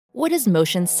What does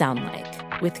motion sound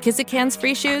like? With Kizikans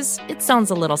free shoes, it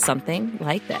sounds a little something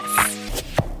like this.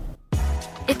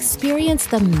 Experience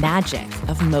the magic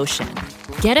of motion.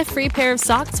 Get a free pair of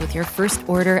socks with your first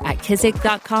order at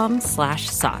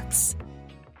kizik.com/socks.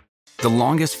 The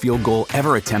longest field goal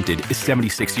ever attempted is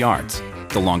 76 yards.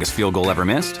 The longest field goal ever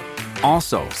missed?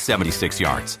 Also 76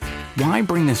 yards. Why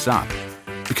bring this up?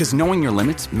 Because knowing your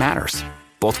limits matters,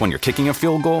 both when you're kicking a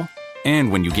field goal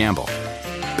and when you gamble.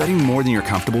 Betting more than you're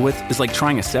comfortable with is like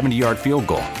trying a 70-yard field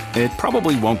goal. It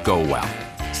probably won't go well.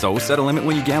 So set a limit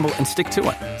when you gamble and stick to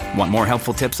it. Want more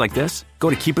helpful tips like this?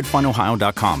 Go to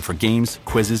keepitfunohio.com for games,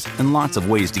 quizzes, and lots of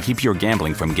ways to keep your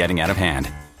gambling from getting out of hand.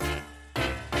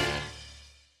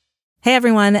 Hey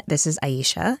everyone, this is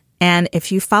Aisha. And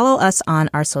if you follow us on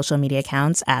our social media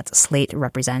accounts at Slate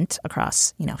Represent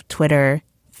across, Twitter,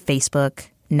 Facebook,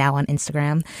 now on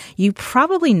Instagram, you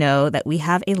probably know that we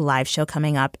have a live show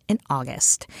coming up in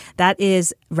August. That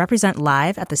is Represent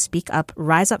Live at the Speak Up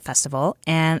Rise Up Festival.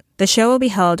 And the show will be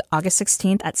held August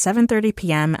 16th at 7:30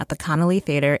 p.m. at the Connolly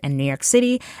Theater in New York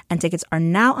City. And tickets are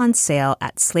now on sale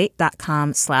at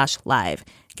slate.com/live.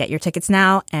 Get your tickets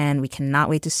now, and we cannot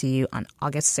wait to see you on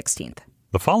August 16th.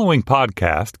 The following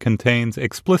podcast contains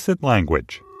explicit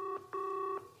language.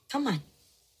 Come on.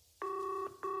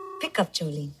 Pick up,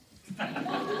 Jolene.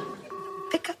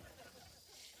 Pick up.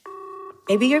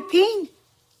 Maybe you're peeing.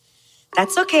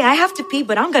 That's okay. I have to pee,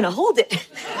 but I'm going to hold it. Answer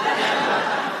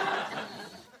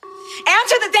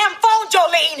the damn phone,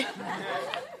 Jolene!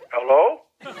 Hello?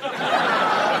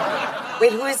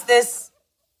 Wait, who is this?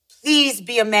 Please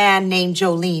be a man named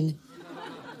Jolene.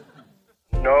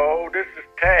 No, this is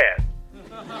Tad.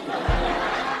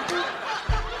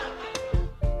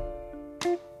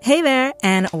 Hey there,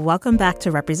 and welcome back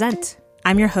to Represent.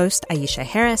 I'm your host, Aisha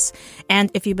Harris, and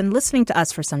if you've been listening to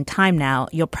us for some time now,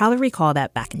 you'll probably recall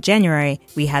that back in January,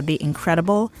 we had the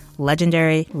incredible,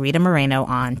 legendary Rita Moreno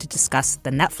on to discuss the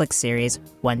Netflix series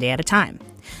One Day at a Time.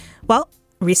 Well,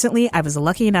 recently, I was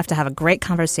lucky enough to have a great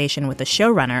conversation with the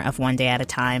showrunner of One Day at a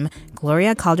Time,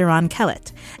 Gloria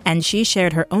Calderon-Kellett, and she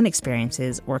shared her own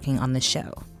experiences working on the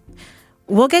show.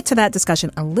 We'll get to that discussion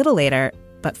a little later,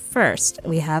 but first,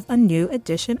 we have a new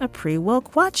edition of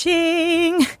Pre-Woke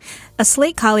Watching. A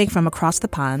Slate colleague from across the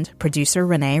pond, producer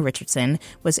Renee Richardson,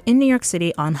 was in New York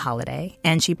City on holiday,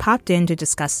 and she popped in to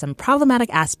discuss some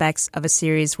problematic aspects of a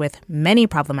series with many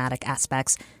problematic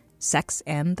aspects, Sex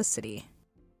and the City.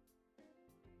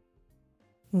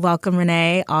 Welcome,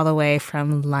 Renee, all the way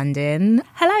from London.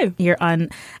 Hello. You're on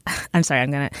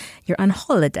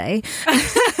holiday.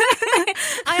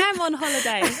 I am on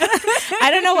holiday. I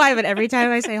don't know why, but every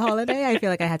time I say holiday, I feel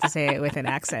like I have to say it with an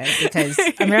accent because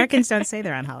Americans don't say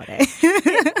they're on holiday.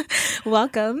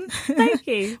 Welcome. Thank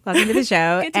you. Welcome to the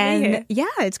show. Good to be here. Yeah,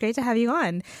 it's great to have you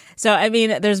on. So, I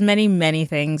mean, there's many, many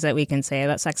things that we can say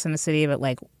about Sex and the City, but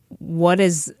like, what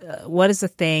is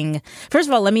the thing? First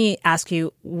of all, let me ask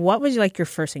you, what was like your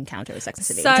first encounter with Sex and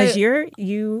the City? Because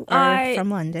you are from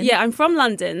London. Yeah, I'm from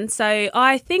London. So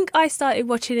I think I started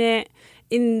watching it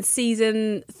in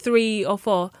season 3 or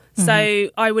 4. Mm-hmm. So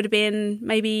I would have been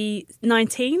maybe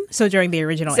 19. So during the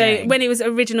original airing. When it was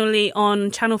originally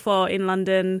on Channel 4 in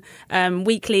London,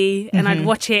 weekly, and I'd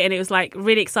watch it and it was like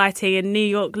really exciting and New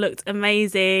York looked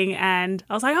amazing and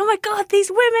I was like, oh my God,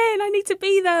 these women, I need to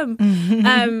be them.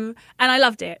 And I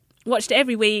loved it. Watched it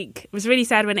every week. Was really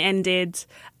sad when it ended.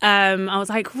 I was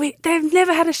like, they've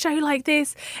never had a show like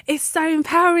this. It's so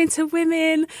empowering to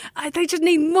women. They just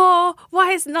need more.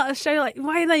 Why is not a show like?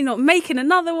 Why are they not making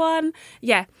another one?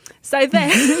 Yeah. So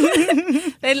then,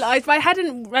 I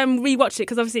hadn't rewatched it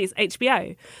because obviously it's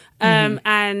HBO,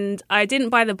 and I didn't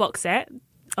buy the box set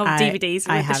of DVDs with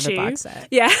I the have shoe. the box set.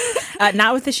 Yeah.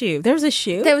 Not with the shoe. There was a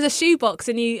shoe? There was a shoe box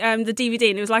and you the DVD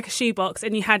and it was like a shoe box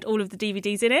and you had all of the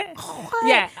DVDs in it. What?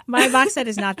 Yeah. My box set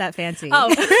is not that fancy.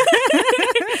 Oh.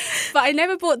 But I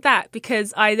never bought that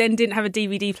because I then didn't have a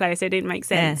DVD player, so it didn't make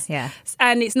sense. Yeah.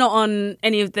 And it's not on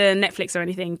any of the Netflix or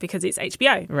anything because it's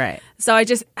HBO. Right. So I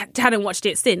just hadn't watched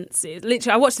it since.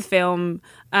 Literally, I watched the film.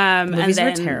 Movies and then,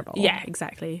 were terrible. Yeah,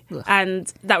 exactly. Ugh.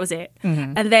 And that was it.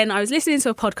 And then I was listening to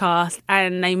a podcast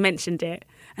and they mentioned it.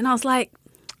 And I was like,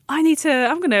 I'm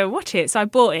going to watch it. So I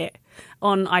bought it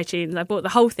on iTunes. I bought the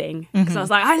whole thing because I was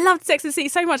like, I loved Sex and the City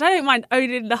so much. I don't mind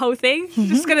owning the whole thing. I'm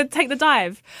just going to take the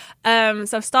dive. So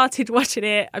I've started watching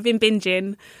it. I've been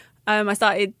binging. I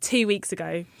started 2 weeks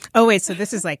ago. Oh, wait. So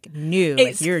this is like new.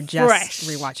 It's like you're just fresh.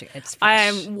 rewatching it. It's fresh. I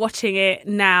am watching it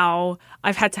now.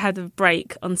 I've had to have a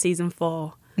break on season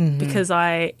 4 because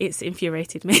it's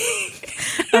infuriated me.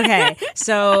 Okay.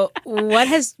 So what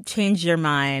has changed your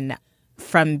mind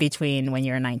from between when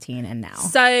you were 19 and now?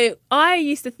 So I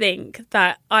used to think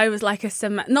that I was like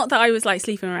not that I was like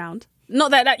sleeping around.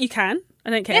 Not that you can. I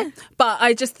don't care. Yeah. But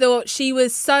I just thought she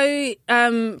was so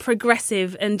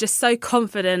progressive and just so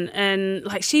confident, and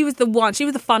like she was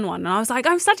the fun one. And I was like,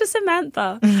 I'm such a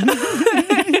Samantha.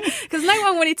 Because no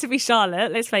one wanted to be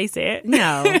Charlotte, let's face it.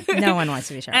 No one wants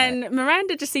to be Charlotte. And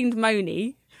Miranda just seemed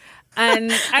moany.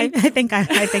 And I think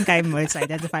I most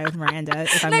identify with Miranda,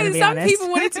 if I'm going to be honest. Some people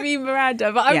wanted to be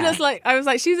Miranda, but I was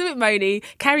like, she's a bit moany.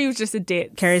 Carrie was just a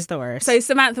ditz. Carrie's the worst. So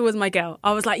Samantha was my girl.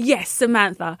 I was like, yes,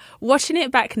 Samantha. Watching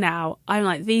it back now, I'm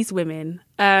like, these women.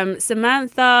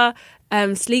 Samantha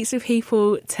sleeps with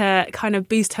people to kind of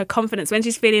boost her confidence when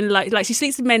she's feeling like she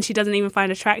sleeps with men she doesn't even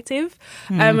find attractive.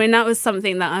 And that was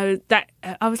something that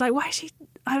I was like, why is she?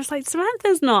 I was like,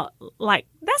 Samantha's not like,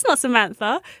 that's not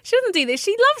Samantha. She doesn't do this.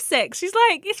 She loves sex. She's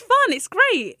like, it's fun. It's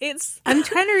great. I'm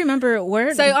trying to remember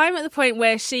where. So I'm at the point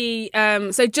where she,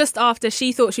 so just after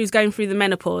she thought she was going through the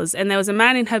menopause, and there was a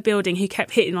man in her building who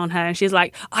kept hitting on her, and she's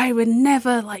like, I would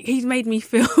never, like, he made me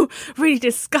feel really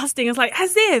disgusting. It's like,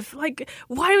 as if, like,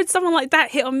 why would someone like that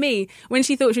hit on me? When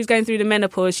she thought she was going through the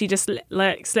menopause, she just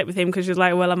like slept with him because she was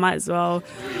like, well, I might as well.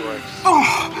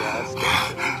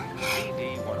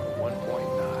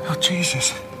 Oh,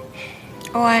 Jesus.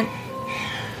 What?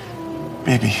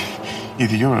 Baby,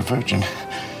 either you're a virgin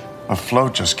or Flo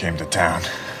just came to town.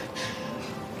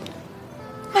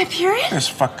 My period? There's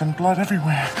fucking blood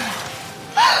everywhere.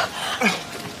 Oh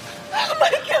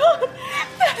my God.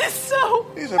 That is so...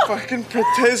 These are fucking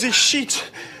Pratesi sheets.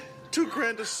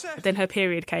 $2,000 a set. Then her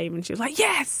period came and she was like,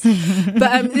 yes.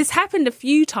 But this happened a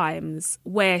few times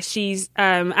where she's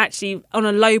actually on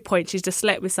a low point. She's just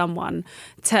slept with someone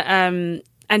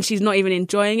and she's not even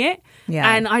enjoying it. Yeah.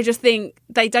 And I just think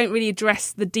they don't really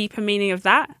address the deeper meaning of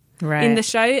that in the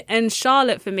show. And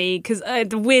Charlotte, for me, because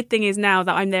the weird thing is now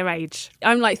that I'm their age.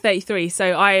 I'm like 33, so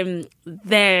I am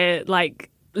their, like,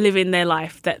 living their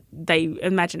life, that they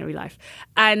imaginary life.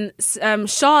 And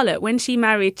Charlotte, when she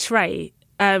married Trey,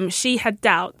 she had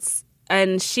doubts.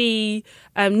 And she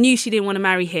knew she didn't want to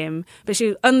marry him, but she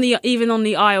was even on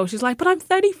the aisle. She was like, "But I'm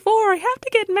 34. I have to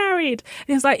get married."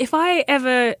 And it's like, if I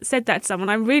ever said that to someone,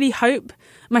 I really hope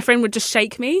my friend would just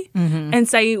shake me and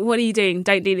say, "What are you doing?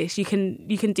 Don't do this. You can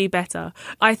do better."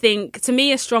 I think, to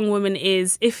me, a strong woman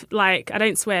is, if, like, I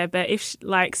don't swear, but if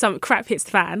like some crap hits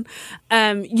the fan,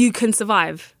 you can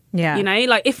survive. Yeah, you know,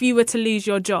 like if you were to lose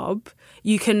your job,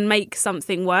 you can make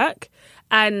something work.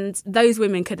 And those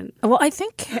women couldn't. Well, I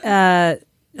think, I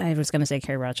was going to say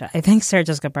Carrie Bradshaw. I think Sarah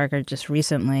Jessica Parker just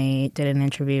recently did an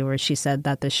interview where she said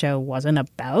that the show wasn't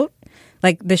about,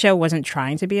 like, the show wasn't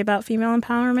trying to be about female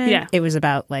empowerment. Yeah. It was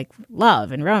about, like,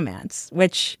 love and romance,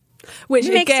 which makes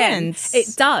again, sense.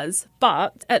 It does.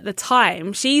 But at the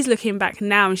time, she's looking back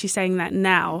now and she's saying that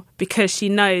now because she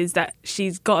knows that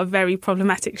she's got a very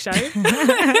problematic show. Call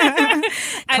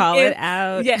it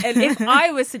out. Yeah, and if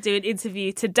I was to do an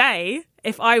interview today,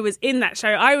 if I was in that show,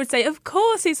 I would say, of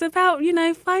course, it's about, you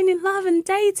know, finding love and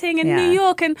dating in New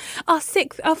York, and our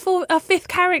fifth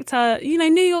character, you know,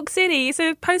 New York City. It's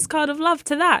a postcard of love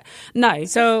to that. No.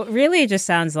 So really it just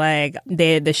sounds like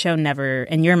the show never,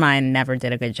 in your mind, never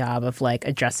did a good job of, like,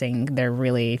 addressing their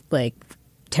really, like,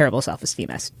 terrible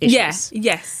self-esteem issues.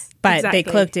 Yes. But exactly.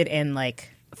 They cloaked it in, like,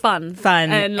 fun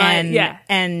and, like,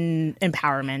 and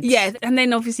empowerment. Yeah, and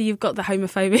then obviously you've got the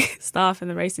homophobic stuff and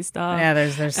the racist stuff. Yeah,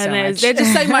 there's so much. There's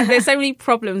just so much. There's so many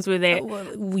problems with it.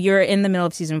 You're in the middle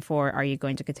of season 4. Are you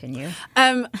going to continue?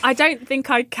 I don't think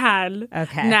I can.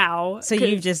 Okay. Now, so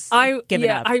you've just given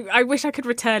up. I wish I could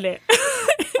return it.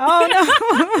 Oh no.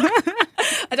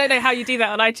 I don't know how you do that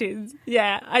on iTunes.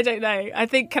 Yeah, I don't know. I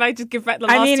think, can I just give back the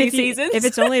last 2 seasons? If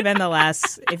it's only been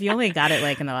if you only got it,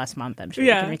 like, in the last month, I'm sure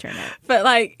you can return it. But,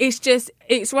 like,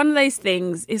 it's one of those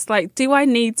things. It's like, do I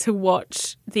need to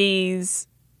watch these,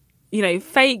 you know,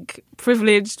 fake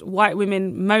privileged white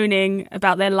women moaning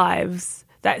about their lives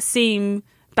that seem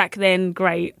back then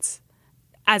great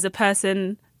as a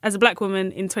person, as a black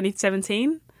woman in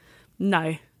 2017?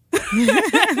 No.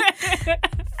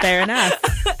 Fair enough.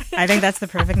 I think that's the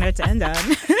perfect note to end on.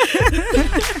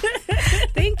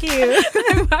 Thank you.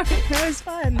 It was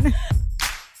fun.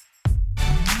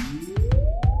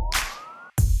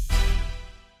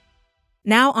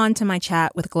 Now on to my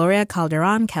chat with Gloria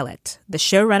Calderon Kellett, the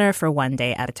showrunner for One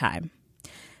Day at a Time.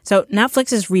 So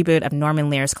Netflix's reboot of Norman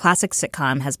Lear's classic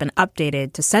sitcom has been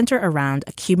updated to center around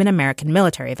a Cuban-American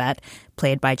military vet,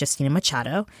 played by Justina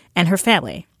Machado, and her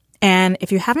family. And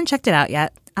if you haven't checked it out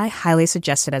yet, I highly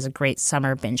suggest it as a great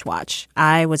summer binge watch.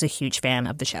 I was a huge fan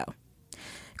of the show.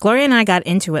 Gloria and I got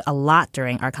into it a lot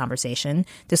during our conversation,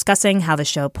 discussing how the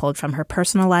show pulled from her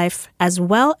personal life, as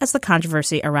well as the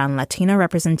controversy around Latino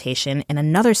representation in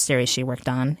another series she worked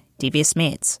on, Devious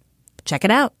Maids. Check it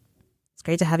out. It's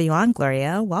great to have you on,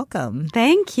 Gloria. Welcome.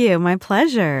 Thank you. My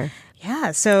pleasure.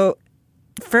 Yeah. So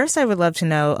first, I would love to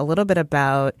know a little bit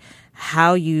about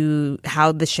how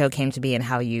the show came to be and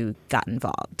how you got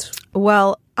involved.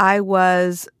 Well, I've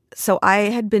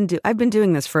been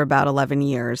doing this for about 11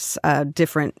 years,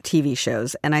 different TV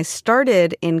shows. And I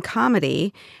started in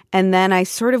comedy, and then I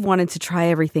sort of wanted to try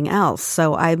everything else.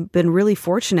 So I've been really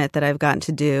fortunate that I've gotten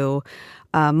to do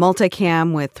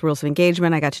multicam with Rules of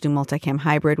Engagement. I got to do multicam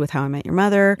hybrid with How I Met Your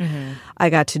Mother. Mm-hmm. I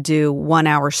got to do 1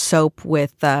 hour soap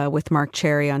with Mark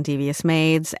Cherry on Devious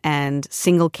Maids and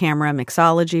single camera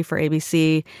mixology for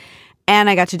ABC. And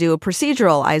I got to do a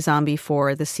procedural iZombie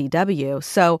for the CW.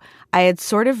 So I had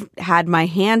sort of had my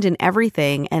hand in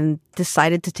everything and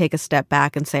decided to take a step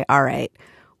back and say, all right,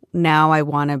 now I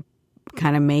want to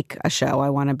kind of make a show. I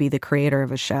want to be the creator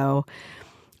of a show.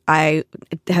 I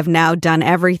have now done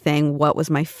everything. What was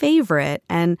my favorite?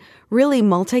 And really,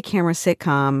 multi-camera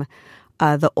sitcom,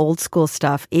 the old school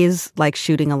stuff is like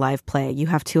shooting a live play. You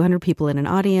have 200 people in an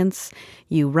audience.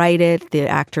 You write it. The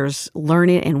actors learn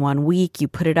it in 1 week. You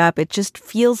put it up. It just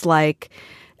feels like,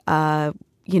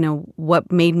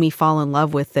 what made me fall in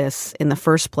love with this in the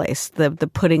first place, the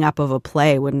putting up of a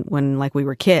play when like we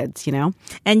were kids, you know?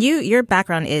 And your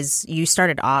background is you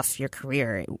started off your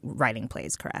career writing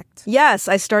plays, correct? Yes,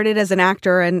 I started as an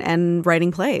actor and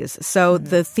writing plays. So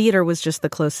the theater was just the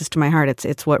closest to my heart.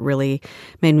 It's what really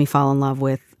made me fall in love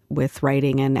with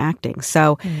writing and acting.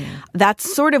 So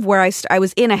that's sort of where I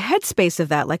was in a headspace of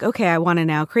that. Like, okay, I want to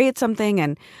now create something.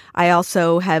 And I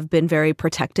also have been very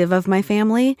protective of my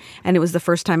family. And it was the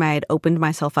first time I had opened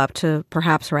myself up to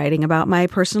perhaps writing about my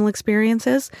personal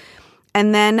experiences.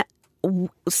 And then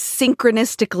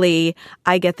synchronistically,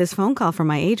 I get this phone call from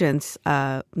my agents.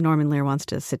 Norman Lear wants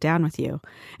to sit down with you.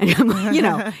 And I'm,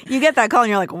 you get that call and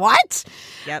you're like, what?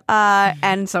 Yep.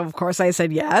 And so, of course, I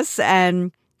said yes.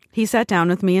 And he sat down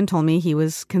with me and told me he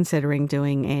was considering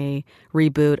doing a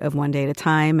reboot of One Day at a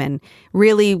Time, and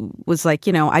really was like,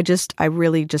 I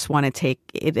really just want to take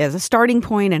it as a starting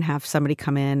point and have somebody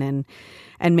come in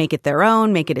and make it their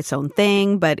own, make it its own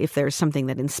thing. But if there's something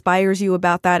that inspires you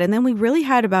about that. And then we really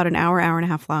had about an hour and a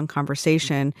half long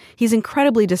conversation. He's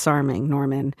incredibly disarming,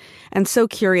 Norman, and so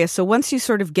curious. So once you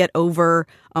sort of get over,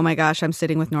 oh my gosh, I'm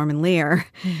sitting with Norman Lear,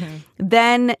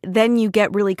 then you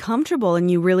get really comfortable and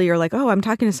you really are like, oh, I'm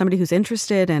talking to somebody who's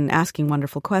interested and asking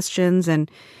wonderful questions. And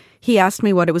he asked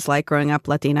me what it was like growing up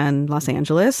Latina in Los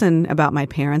Angeles and about my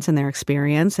parents and their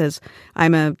experience, as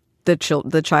I'm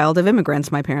the child of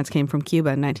immigrants. My parents came from Cuba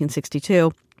in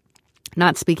 1962,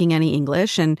 not speaking any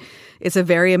English. And it's a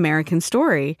very American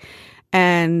story.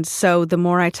 And so the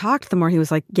more I talked, the more he was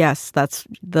like, yes, let's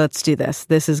do this.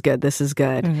 This is good. This is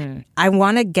good. Mm-hmm. I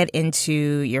want to get into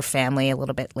your family a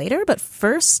little bit later. But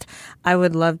first, I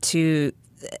would love to,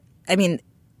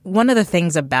 one of the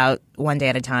things about One Day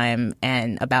at a Time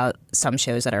and about some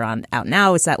shows that are out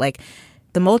now is that like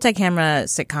the multi-camera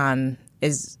sitcom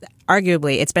is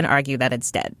arguably, it's been argued that it's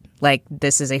dead. Like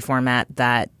this is a format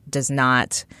that does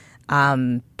not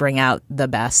bring out the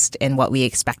best in what we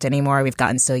expect anymore. We've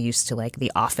gotten so used to like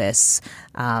The Office,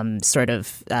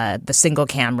 the single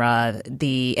camera, and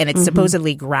it's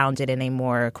supposedly grounded in a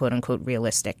more quote unquote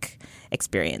realistic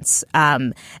experience.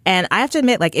 And I have to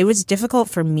admit, like it was difficult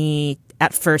for me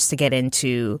at first to get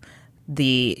into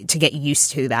to get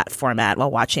used to that format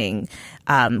while watching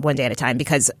One Day at a Time,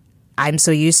 because I'm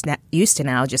so used to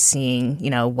now just seeing,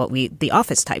 the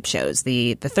Office type shows,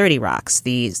 the 30 Rocks,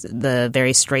 the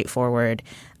very straightforward,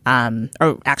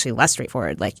 or actually less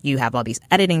straightforward. Like you have all these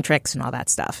editing tricks and all that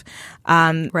stuff.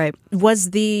 Right. Was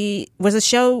the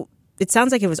show? It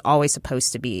sounds like it was always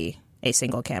supposed to be a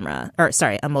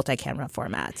a multi-camera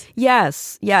format.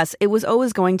 Yes. It was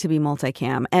always going to be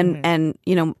multicam. And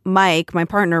Mike, my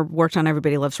partner, worked on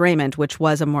Everybody Loves Raymond, which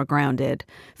was a more grounded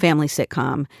family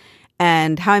sitcom.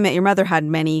 And How I Met Your Mother had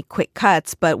many quick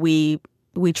cuts, but we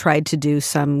tried to do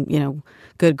some,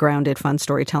 good grounded fun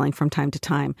storytelling from time to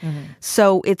time. Mm-hmm.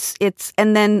 So it's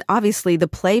and then obviously the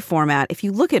play format, if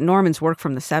you look at Norman's work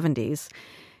from the 70s,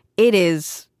 it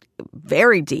is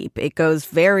very deep. It goes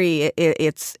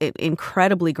it's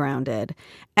incredibly grounded.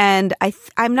 And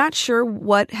I'm not sure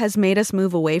what has made us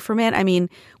move away from it. I mean,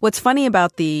 what's funny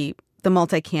about the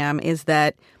multicam is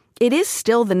that it is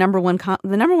still the number one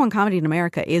comedy in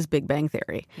America is Big Bang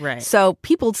Theory. Right. So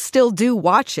people still do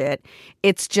watch it.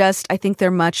 It's just, I think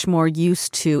they're much more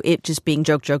used to it just being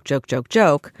joke,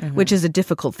 which is a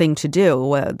difficult thing to do.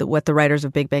 What the writers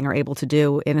of Big Bang are able to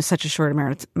do in such a short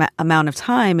amount of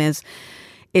time is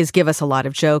give us a lot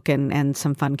of joke and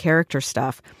some fun character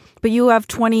stuff. But you have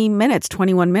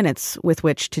 21 minutes with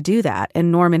which to do that.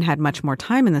 And Norman had much more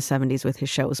time in the 70s with his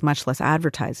show. It was much less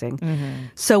advertising.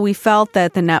 So we felt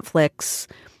that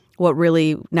what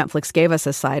really Netflix gave us,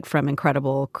 aside from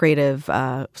incredible creative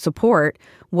support,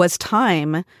 was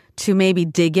time to maybe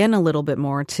dig in a little bit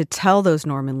more to tell those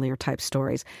Norman Lear type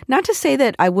stories. Not to say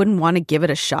that I wouldn't want to give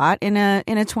it a shot in a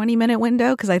 20-minute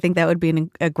window, because I think that would be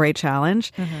a great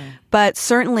challenge. But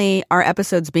certainly our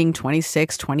episodes being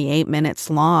 26, 28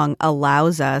 minutes long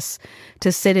allows us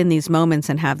to sit in these moments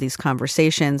and have these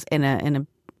conversations in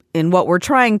what we're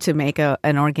trying to make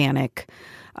an organic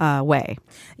way.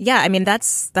 Yeah, I mean,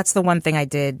 that's the one thing I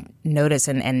did notice,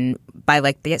 and by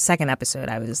like the second episode,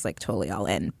 I was like totally all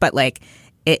in. But like,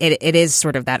 it is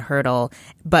sort of that hurdle.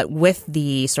 But with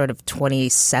the sort of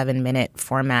 27-minute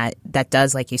format, that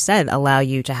does, like you said, allow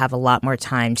you to have a lot more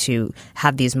time to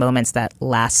have these moments that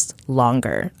last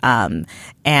longer.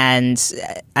 And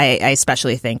I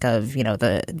especially think of, you know,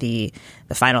 the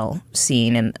final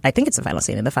scene, and I think it's the final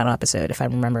scene in the final episode, if I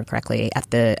remember correctly,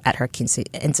 at her quince,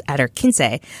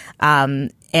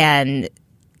 and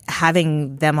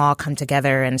having them all come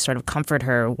together and sort of comfort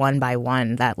her one by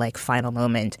one, that like final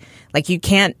moment. Like, you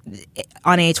can't,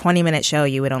 on a 20-minute show,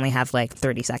 you would only have like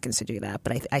 30 seconds to do that.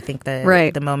 But I think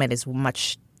the moment is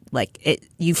much, like, it,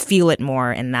 you feel it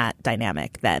more in that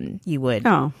dynamic than you would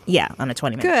on a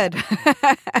 20-minute Good.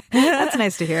 That's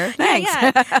nice to hear. Thanks.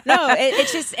 Yeah. No,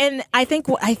 it's just, and I think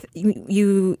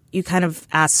you kind of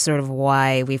asked sort of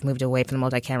why we've moved away from the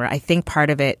multi-camera. I think part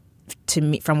of it, to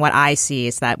me, from what I see,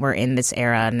 is that we're in this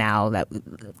era now that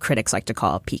critics like to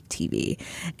call peak TV.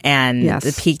 And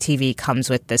the peak TV comes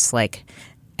with this, like,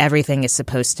 everything is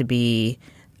supposed to be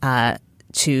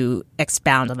to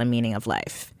expound on the meaning of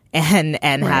life and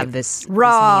have this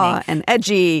raw this and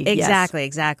edgy.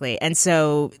 Exactly. And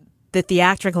so the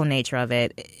theatrical nature of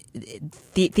it,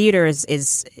 theater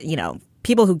is, you know,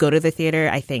 people who go to the theater,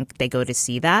 I think they go to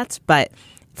see that. But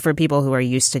for people who are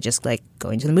used to just like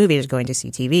going to the movies, going to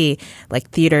see TV, like,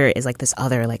 theater is like this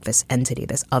other, like this entity,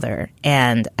 this other.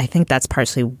 And I think that's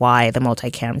partially why the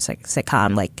multicam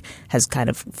sitcom like has kind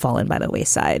of fallen by the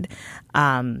wayside.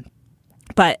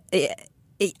 But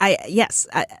I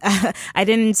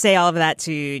didn't say all of that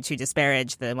to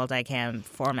disparage the multicam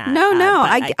format. No,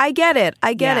 I get it.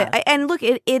 I get it. And look,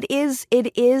 it is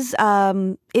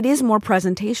more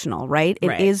presentational, right?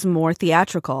 It is more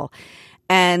theatrical.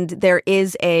 And there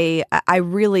is I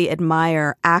really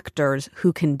admire actors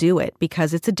who can do it,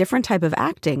 because it's a different type of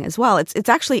acting as well. It's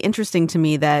actually interesting to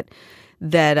me that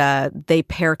they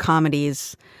pair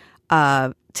comedies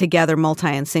together, multi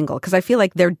and single, because I feel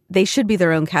like they should be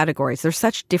their own categories. They're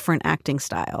such different acting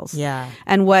styles. Yeah.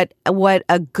 And what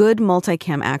a good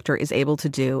multicam actor is able to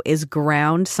do is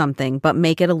ground something, but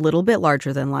make it a little bit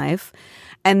larger than life,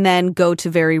 and then go to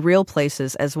very real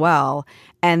places as well.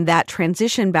 And that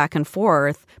transition back and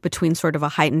forth between sort of a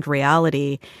heightened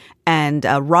reality and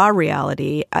raw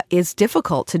reality is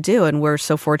difficult to do. And we're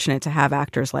so fortunate to have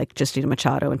actors like Justina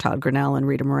Machado and Todd Grinnell and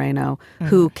Rita Moreno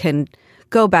who can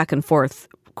go back and forth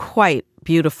quite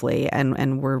beautifully.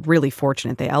 And we're really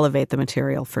fortunate. They elevate the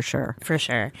material for sure. For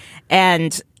sure.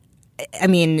 And I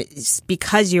mean,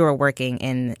 because you are working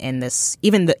in this,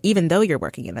 even though you're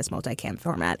working in this multicam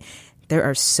format, there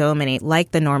are so many,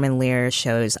 like the Norman Lear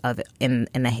shows in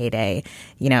the heyday,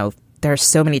 you know, there are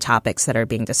so many topics that are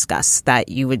being discussed that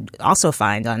you would also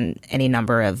find on any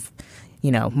number of, you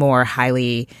know, more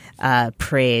highly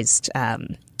praised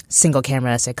single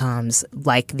camera sitcoms,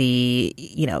 like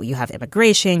you have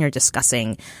immigration, you're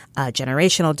discussing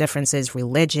generational differences,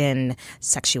 religion,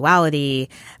 sexuality.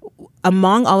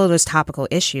 Among all of those topical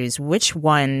issues, which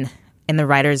one in the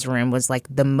writer's room was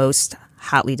like the most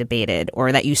hotly debated,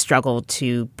 or that you struggled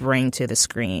to bring to the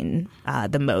screen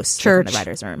the most in the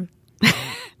writer's room?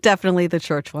 Definitely the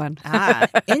church one.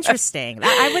 Interesting.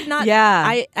 I would not.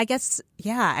 Yeah. I guess.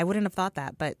 Yeah, I wouldn't have thought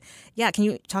that. But yeah, can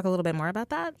you talk a little bit more about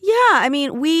that? Yeah, I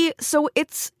mean, we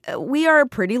are a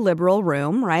pretty liberal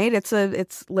room, right?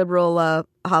 It's liberal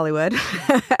Hollywood,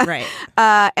 right?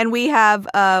 And we have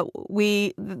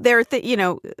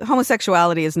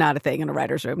homosexuality is not a thing in a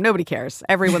writer's room. Nobody cares.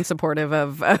 Everyone's supportive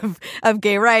of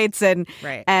gay rights, and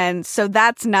so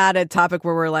that's not a topic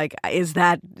where we're like, is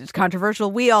that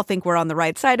controversial? We all think we're on the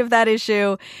right side. side of that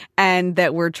issue, and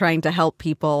that we're trying to help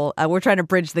people. We're trying to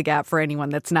bridge the gap for anyone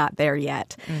that's not there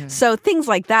yet. So things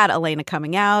like that, Elena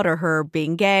coming out or her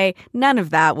being gay, none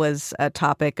of that was a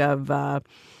topic of a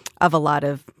lot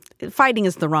of fighting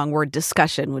is the wrong word.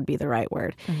 Discussion would be the right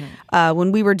word.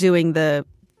 When we were doing the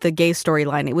gay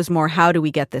storyline, it was more, how do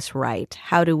we get this right?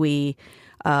 How do we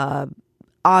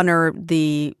honor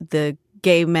the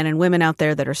gay men and women out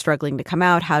there that are struggling to come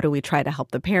out? How do we try to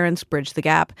help the parents bridge the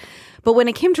gap? But when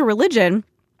it came to religion,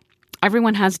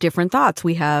 everyone has different thoughts.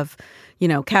 We have,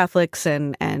 Catholics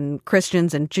and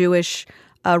Christians and Jewish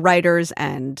writers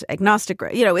and agnostic.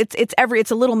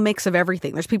 It's a little mix of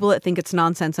everything. There's people that think it's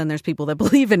nonsense and there's people that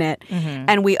believe in it,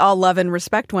 and we all love and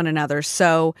respect one another.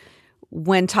 So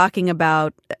when talking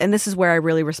about, and this is where I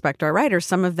really respect our writers,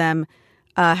 some of them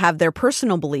have their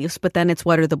personal beliefs, but then it's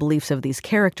what are the beliefs of these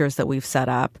characters that we've set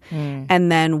up,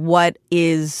 and then what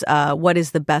is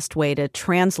the best way to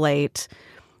translate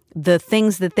the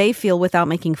things that they feel without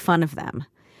making fun of them.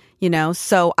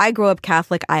 So I grew up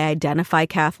Catholic. I identify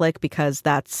Catholic because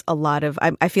that's a lot of.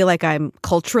 I feel like I'm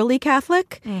culturally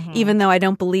Catholic, even though I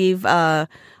don't believe a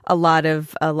lot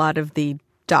of the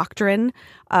doctrine.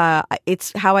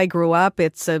 It's how I grew up.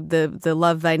 It's the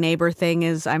love thy neighbor thing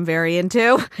is I'm very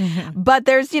into, but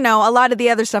there's, a lot of the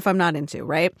other stuff I'm not into.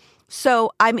 Right.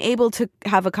 So I'm able to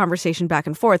have a conversation back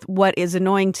and forth. What is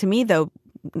annoying to me, though,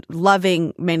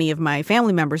 loving many of my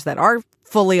family members that are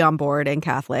fully on board and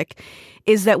Catholic,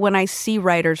 is that when I see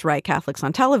writers write Catholics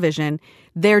on television,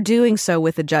 they're doing so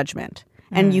with a judgment.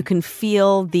 And you can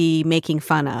feel the making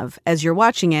fun of as you're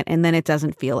watching it, and then it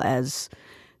doesn't feel as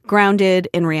grounded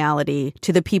in reality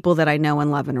to the people that I know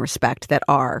and love and respect that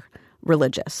are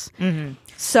religious.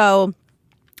 So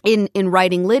in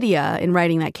writing Lydia, in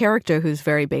writing that character who's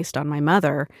very based on my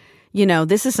mother,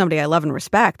 this is somebody I love and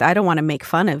respect. I don't want to make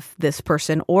fun of this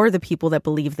person or the people that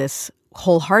believe this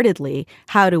wholeheartedly.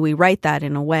 How do we write that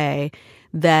in a way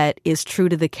that is true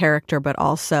to the character, but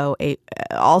also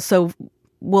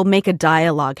will make a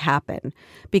dialogue happen?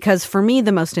 Because for me,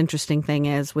 the most interesting thing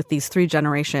is with these three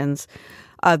generations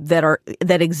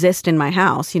that exist in my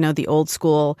house, the old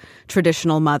school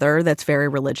traditional mother that's very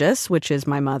religious, which is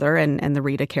my mother and the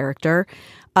Rita character.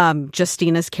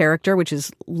 Justina's character, which is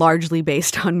largely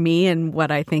based on me and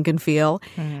what I think and feel.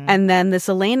 And then this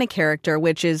Elena character,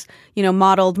 which is,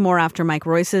 modeled more after Mike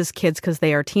Royce's kids because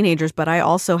they are teenagers. But I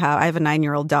have a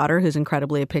 9-year-old daughter who's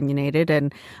incredibly opinionated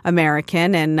and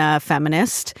American and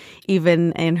feminist,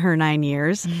 even in her 9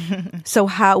 years. So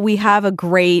we have a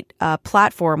great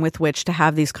platform with which to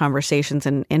have these conversations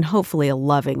in hopefully a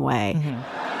loving way.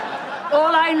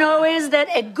 All I know is that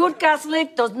a good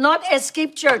Catholic does not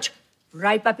escape church.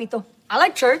 Right, Papito? I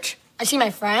like church. I see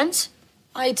my friends.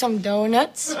 I eat some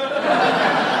donuts.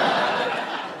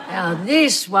 Now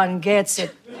this one gets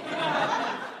it.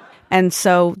 And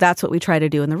so that's what we try to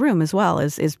do in the room as well,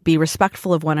 is be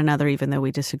respectful of one another even though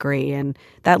we disagree. And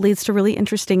that leads to really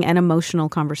interesting and emotional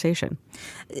conversation.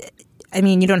 I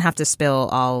mean, you don't have to spill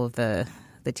all of the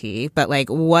tea, but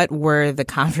what were the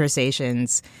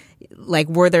conversations?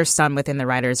 Were there some within the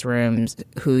writers' rooms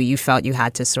who you felt you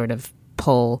had to sort of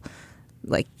pull,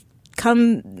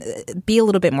 come be a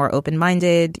little bit more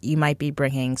open-minded? You might be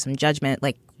bringing some judgment.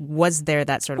 Was there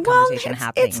that sort of conversation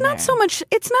happening? It's not so much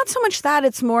that.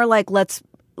 It's more let's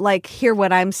hear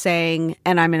what I'm saying,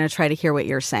 and I'm going to try to hear what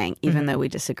you're saying, even though we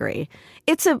disagree.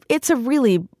 It's a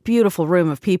really beautiful room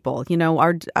of people.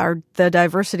 The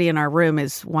diversity in our room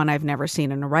is one I've never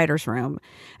seen in a writer's room.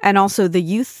 And also the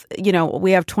youth,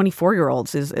 we have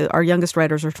 24-year-olds. Our youngest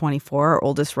writers are 24. Our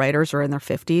oldest writers are in their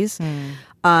 50s.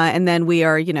 And then we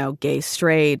are, gay,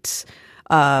 straight,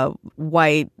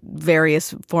 white,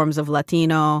 various forms of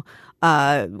Latino.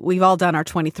 We've all done our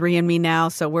 23andMe now,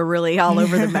 so we're really all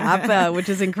over the map, which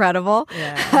is incredible.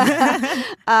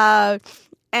 Yeah.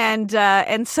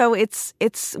 And so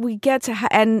we get to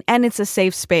and it's a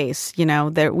safe space.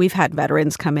 We've had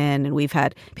veterans come in and we've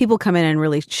had people come in and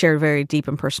really share very deep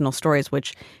and personal stories,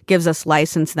 which gives us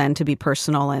license then to be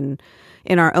personal and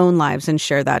in our own lives and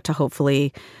share that to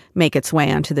hopefully make its way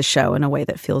onto the show in a way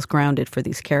that feels grounded for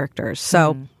these characters.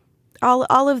 So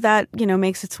all of that,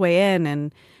 makes its way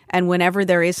in. And whenever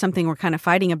there is something we're kind of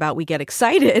fighting about, we get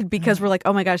excited because we're like,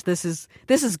 oh my gosh, this is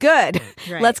good.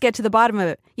 Right. Let's get to the bottom of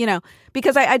it,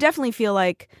 because I definitely feel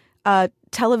like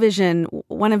television,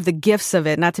 one of the gifts of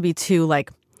it, not to be too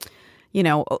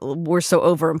we're so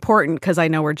over important because I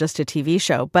know we're just a TV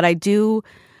show, but I do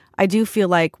feel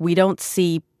like we don't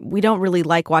see really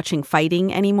like watching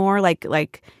fighting anymore.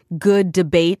 Like good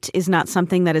debate is not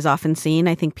something that is often seen.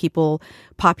 I think people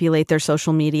populate their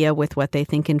social media with what they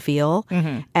think and feel,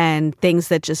 and things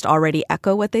that just already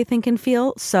echo what they think and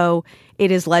feel. So it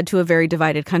has led to a very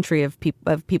divided country of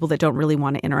people that don't really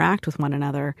want to interact with one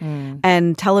another.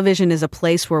 And television is a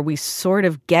place where we sort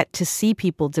of get to see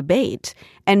people debate.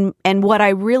 And what I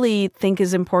really think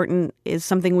is important is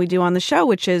something we do on the show,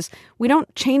 which is we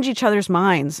don't change each other's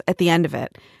minds at the end of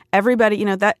it. Everybody,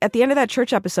 that at the end of that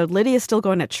church episode, Lydia is still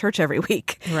going to church every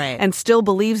week, right, and still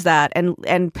believes that,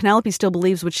 and Penelope still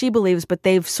believes what she believes, but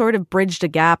they've sort of bridged a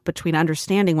gap between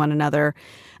understanding one another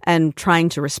and trying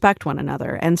to respect one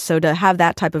another. And so to have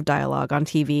that type of dialogue on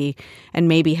TV and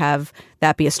maybe have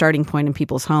that be a starting point in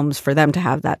people's homes for them to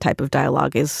have that type of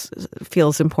dialogue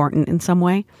feels important in some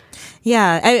way.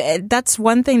 Yeah, that's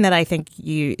one thing that I think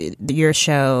your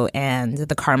show and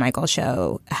the Carmichael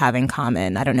show have in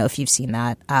common. I don't know if you've seen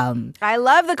that. I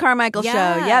love the Carmichael show.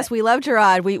 Yes, we love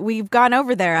Gerard. We've gone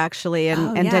over there actually,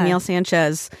 and Danielle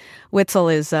Sanchez Witzel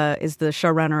is the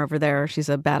showrunner over there. She's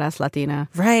a badass Latina,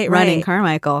 running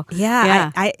Carmichael.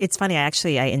 Yeah. It's funny.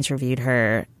 I interviewed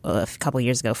her a couple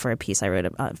years ago for a piece I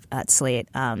wrote at Slate.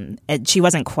 And she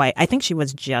wasn't quite. I think she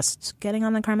was just getting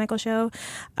on the Carmichael show.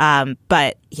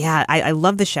 But yeah, I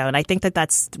love the show, and I think that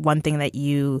that's one thing that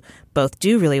you both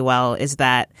do really well is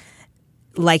that,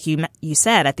 like you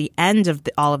said, at the end of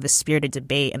all of the spirited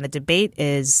debate, and the debate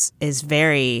is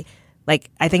very.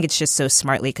 Like, I think it's just so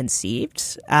smartly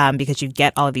conceived because you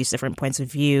get all of these different points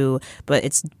of view, but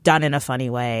it's done in a funny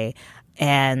way.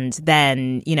 And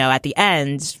then, at the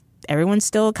end, everyone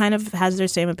still kind of has their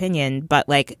same opinion. But,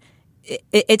 like,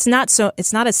 it's not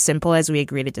as simple as we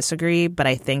agree to disagree. But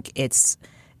I think it's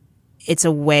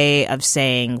a way of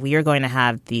saying we are going to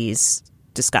have these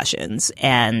discussions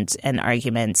and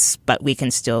arguments, but we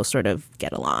can still sort of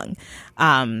get along.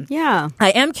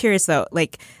 I am curious though,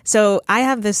 so I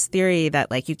have this theory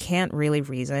that you can't really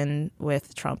reason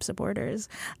with Trump supporters.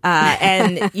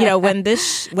 And when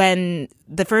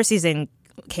the first season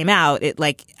came out,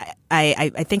 I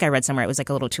think I read somewhere it was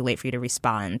a little too late for you to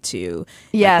respond to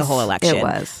the whole election. It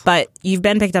was. But you've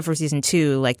been picked up for season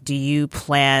 2. Do you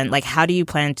plan? How do you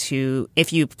plan to,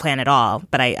 if you plan at all?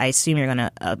 But I assume you're going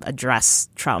to address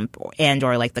Trump or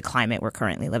the climate we're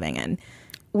currently living in.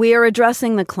 We are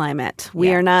addressing the climate.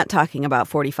 We are not talking about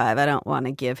 45. I don't want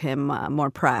to give him more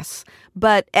press.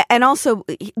 And also,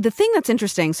 the thing that's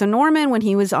interesting, so Norman, when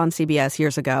he was on CBS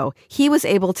years ago, he was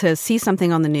able to see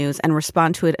something on the news and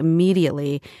respond to it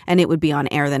immediately, and it would be on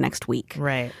air the next week.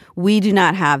 Right. We do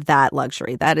not have that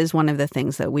luxury. That is one of the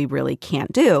things that we really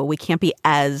can't do. We can't be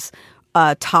as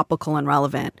topical and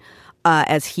relevant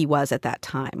as he was at that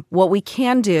time. What we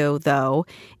can do, though,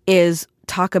 is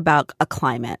talk about a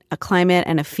climate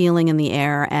and a feeling in the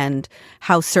air and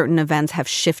how certain events have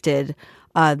shifted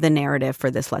the narrative for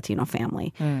this Latino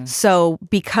family. So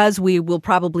because we will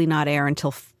probably not air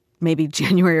until maybe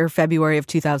January or February of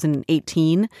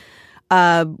 2018,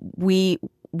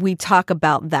 we talk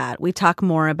about that. We talk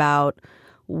more about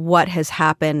what has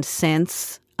happened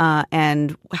since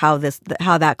and how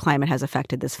that climate has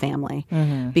affected this family,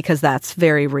 because that's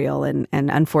very real and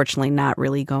unfortunately not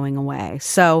really going away.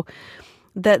 So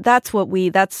that's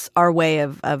our way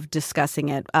of discussing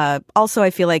it. Also, I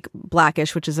feel like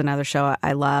Blackish, which is another show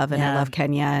I love, and I love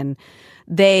Kenya, and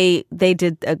they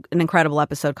did an incredible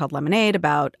episode called Lemonade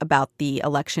about the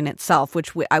election itself,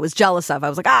 which I was jealous of. I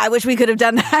was like, I wish we could have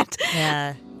done that.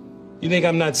 Yeah. You think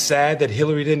I'm not sad that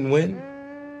Hillary didn't win?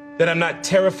 That I'm not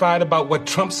terrified about what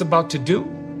Trump's about to do?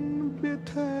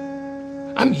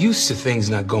 I'm used to things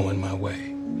not going my way.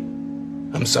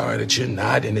 I'm sorry that you're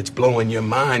not, and it's blowing your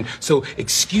mind. So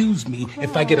excuse me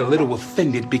if I get a little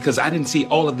offended because I didn't see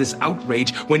all of this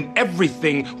outrage when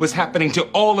everything was happening to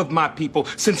all of my people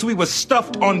since we were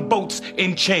stuffed on boats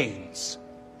in chains.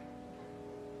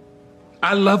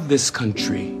 I love this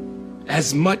country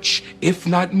as much, if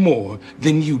not more,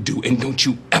 than you do, and don't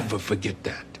you ever forget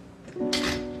that.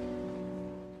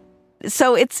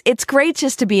 So it's great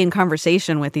just to be in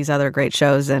conversation with these other great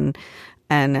shows, and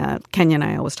Kenya and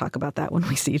I always talk about that when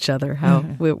we see each other. How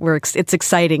it's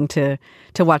exciting to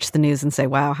watch the news and say,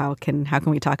 "Wow, how can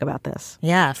we talk about this?"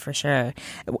 Yeah, for sure.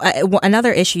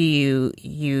 Another issue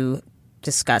you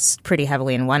discussed pretty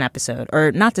heavily in one episode,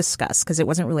 or not discussed because it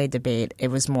wasn't really a debate.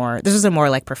 This was a more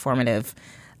performative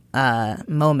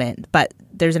moment. But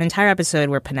there's an entire episode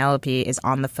where Penelope is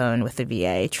on the phone with the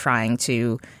VA trying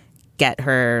to get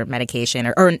her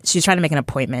medication, or she's trying to make an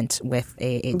appointment with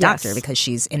a doctor because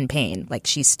she's in pain.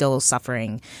 She's still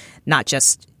suffering, not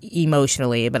just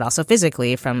emotionally, but also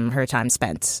physically from her time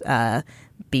spent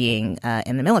being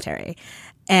in the military.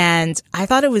 And I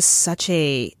thought it was such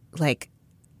a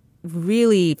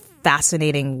really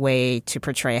fascinating way to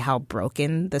portray how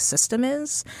broken the system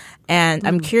is. And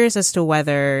I'm curious as to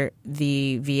whether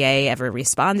the VA ever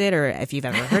responded, or if you've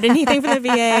ever heard anything from the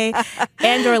VA,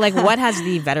 and or what has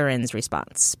the veterans'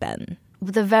 response been?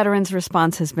 The veterans'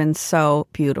 response has been so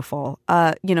beautiful.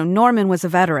 Norman was a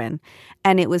veteran,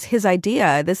 and it was his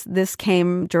idea. This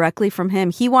came directly from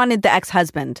him. He wanted the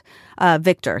ex-husband,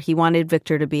 Victor. He wanted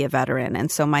Victor to be a veteran. And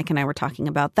so Mike and I were talking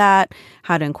about that,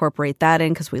 how to incorporate that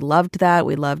in, because we loved that.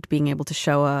 We loved being able to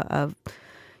show a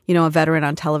veteran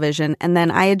on television. And then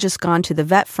I had just gone to the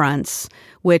Vet Fronts,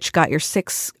 which got your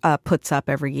 6 puts up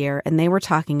every year, and they were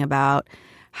talking about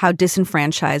how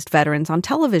disenfranchised veterans on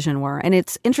television were. And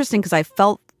it's interesting because I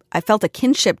felt a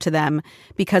kinship to them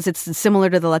because it's similar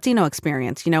to the Latino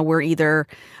experience. We're either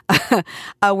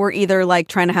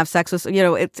trying to have sex with,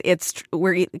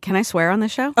 can I swear on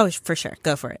this show? Oh, for sure.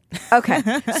 Go for it. Okay.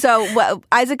 So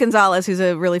Isaac Gonzalez, who's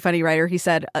a really funny writer, he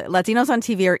said, Latinos on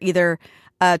TV are either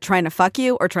trying to fuck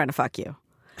you or trying to fuck you.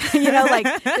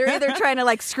 They're either trying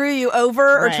to screw you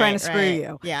over or trying to screw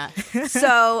you. Yeah.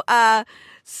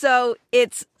 So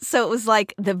it was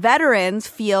the veterans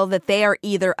feel that they are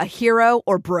either a hero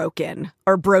or broken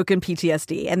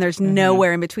PTSD, and there's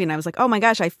nowhere in between. I was like, oh my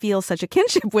gosh, I feel such a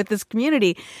kinship with this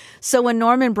community. So when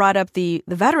Norman brought up the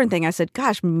veteran thing, I said,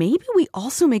 gosh, maybe we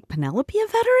also make Penelope a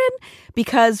veteran,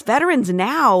 because veterans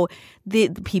now, the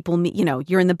people,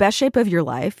 you're in the best shape of your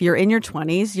life. You're in your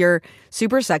 20s. You're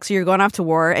super sexy. You're going off to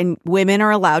war, and women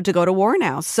are allowed to go to war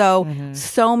now. So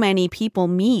many people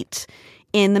meet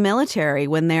in the military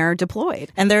when they're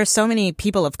deployed. And there are so many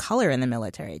people of color in the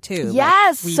military too.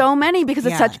 Yes, so many, because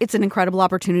it's an incredible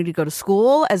opportunity to go to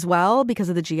school as well because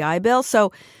of the GI Bill.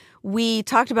 So we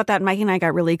talked about that, and Mike and I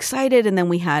got really excited, and then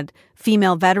we had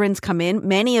female veterans come in,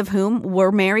 many of whom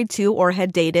were married to or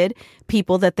had dated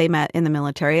people that they met in the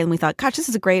military. And we thought, gosh, this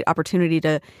is a great opportunity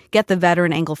to get the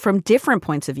veteran angle from different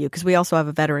points of view, because we also have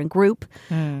a veteran group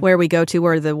where we go to,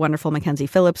 where the wonderful Mackenzie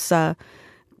Phillips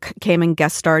came and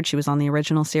guest starred. She was on the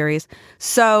original series.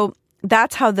 So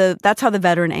that's how the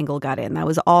veteran angle got in. That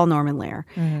was all Norman Lear.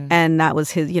 And that was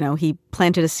his, he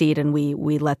planted a seed, and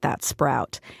we let that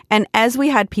sprout. And as we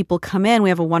had people come in, we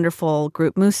have a wonderful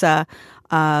group, Musa.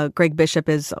 Greg Bishop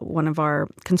is one of our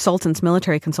consultants,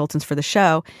 military consultants for the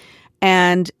show.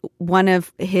 And one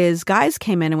of his guys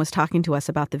came in and was talking to us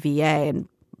about the VA. And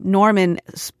Norman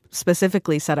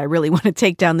specifically said, I really want to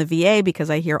take down the VA because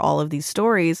I hear all of these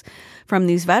stories from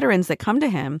these veterans that come to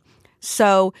him.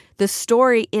 So the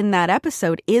story in that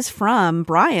episode is from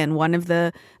Brian, one of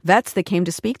the vets that came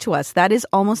to speak to us. That is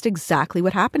almost exactly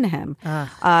what happened to him.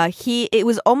 It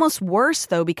was almost worse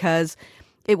though, because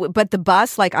but the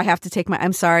bus, I have to take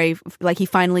I'm sorry, he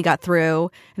finally got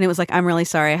through, and it was I'm really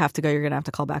sorry, I have to go. You're going to have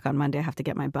to call back on Monday. I have to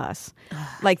get my bus.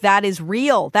 That is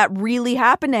real. That really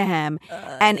happened to him.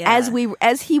 And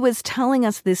as he was telling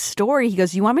us this story, he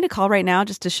goes, you want me to call right now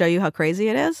just to show you how crazy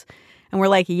it is? And we're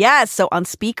like, yes. So on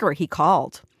speaker, he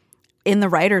called in the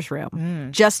writer's room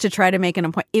just to try to make an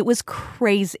appointment. It was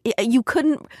crazy.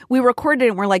 We recorded it,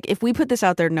 and we're like, if we put this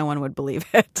out there, no one would believe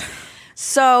it.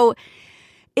 So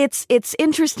it's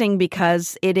interesting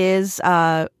because it is,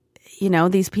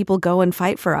 these people go and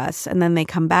fight for us, and then they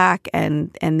come back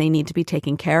and they need to be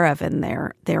taken care of, and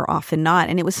they're often not.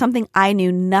 And it was something I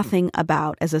knew nothing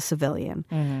about as a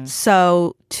civilian.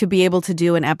 So to be able to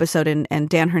do an episode, and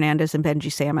Dan Hernandez and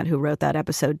Benji Sammet, who wrote that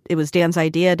episode, it was Dan's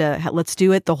idea to let's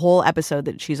do it the whole episode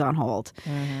that she's on hold.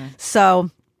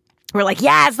 So we're like,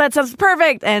 yes, that sounds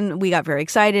perfect. And we got very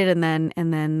excited. And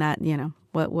then that,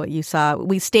 what you saw,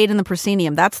 we stayed in the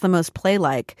proscenium. That's the most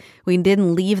play-like. We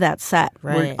didn't leave that set.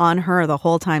 Right. We're on her the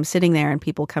whole time, sitting there, and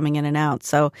people coming in and out.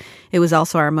 So it was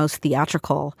also our most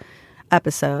theatrical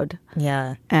episode.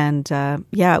 Yeah. And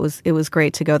it was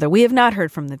great to go there. We have not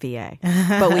heard from the VA,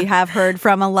 but we have heard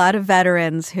from a lot of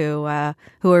veterans who are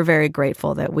very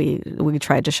grateful that we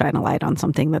tried to shine a light on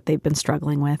something that they've been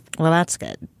struggling with. Well, that's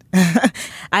good.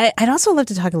 I'd also love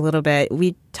to talk a little bit.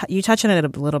 You touched on it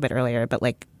a little bit earlier, but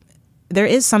there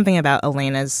is something about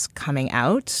Elena's coming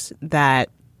out that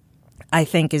I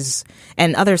think is,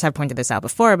 and others have pointed this out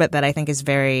before, but that I think is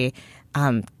very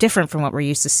different from what we're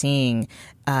used to seeing,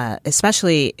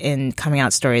 especially in coming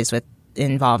out stories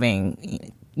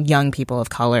involving young people of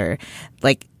color.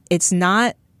 It's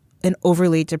not an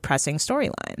overly depressing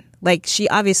storyline. She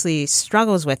obviously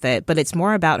struggles with it, but it's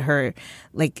more about her,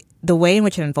 the way in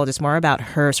which it unfolds is more about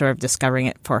her sort of discovering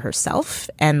it for herself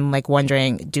and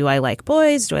wondering, do I like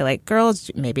boys? Do I like girls?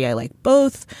 Maybe I like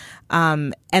both.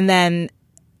 And then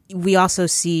we also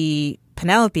see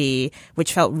Penelope,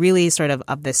 which felt really sort of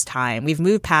this time. We've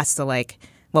moved past the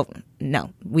well,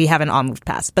 no, we haven't all moved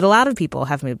past, but a lot of people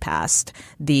have moved past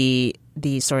the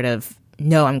sort of,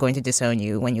 no, I'm going to disown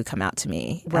you when you come out to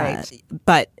me. Right.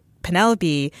 But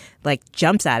Penelope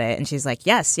jumps at it and she's like,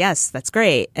 yes, that's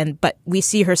great. But we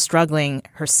see her struggling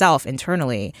herself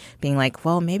internally, being like,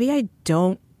 well, maybe I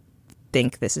don't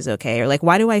think this is okay, or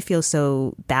why do I feel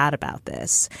so bad about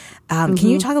this? Can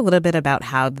you talk a little bit about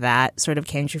how that sort of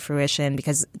came to fruition?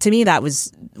 Because to me, that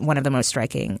was one of the most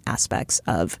striking aspects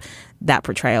of that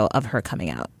portrayal of her coming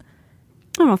out.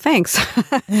 Oh, thanks.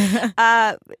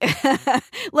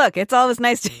 Look, it's always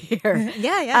nice to hear.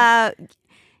 Yeah.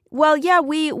 Well, yeah,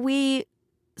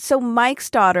 so Mike's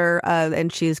daughter,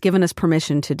 and she's given us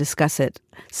permission to discuss it.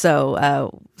 So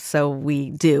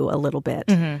we do a little bit.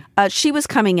 Mm-hmm. She was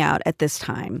coming out at this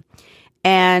time,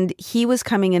 and he was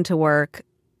coming into work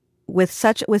with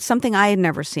something I had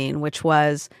never seen, which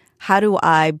was, how do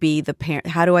I be the parent?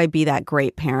 How do I be that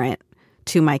great parent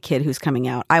to my kid who's coming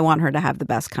out? I want her to have the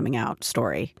best coming out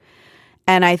story.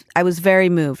 And I was very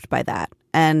moved by that.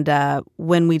 And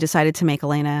when we decided to make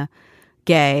Elena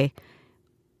gay,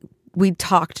 we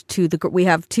talked to we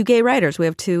have 2 gay writers. We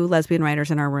have 2 lesbian writers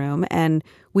in our room, and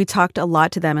we talked a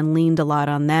lot to them and leaned a lot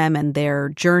on them and their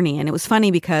journey. And it was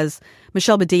funny because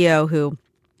Michelle Badillo, who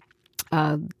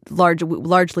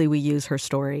largely we use her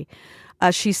story,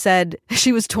 she said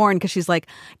she was torn because she's like,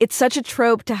 it's such a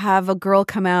trope to have a girl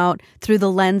come out through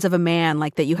the lens of a man,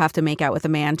 that you have to make out with a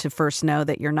man to first know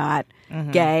that you're not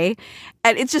gay.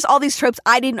 And it's just all these tropes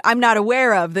I'm not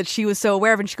aware of that she was so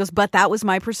aware of. And she goes, but that was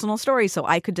my personal story, so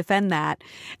I could defend that.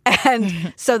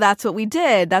 And so that's what we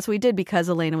did. That's what we did because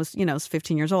Elena was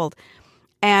 15 years old.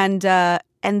 And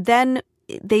then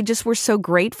they just were so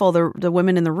grateful. The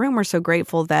women in the room were so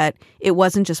grateful that it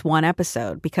wasn't just one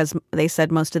episode, because they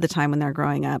said most of the time when they're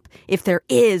growing up, if there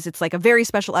is, it's like a very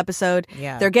special episode.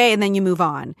 Yeah. They're gay and then you move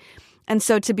on. And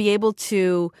so to be able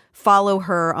to follow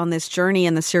her on this journey,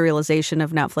 and the serialization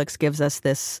of Netflix gives us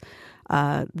this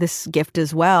gift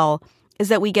as well, is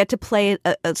that we get to play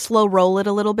a slow roll it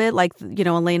a little bit.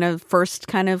 Elena first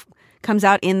kind of comes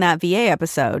out in that VA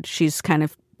episode. She's kind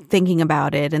of thinking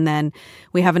about it, and then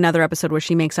we have another episode where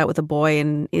she makes out with a boy,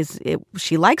 and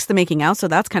she likes the making out, so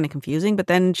that's kind of confusing, but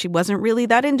then she wasn't really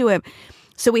that into it.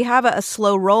 So we have a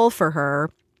slow roll for her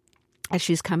as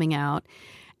she's coming out.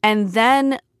 And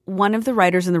then one of the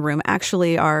writers in the room,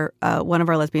 actually one of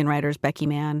our lesbian writers, Becky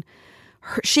Mann,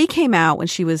 she came out when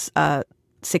she was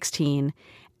 16,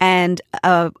 and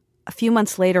a few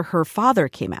months later her father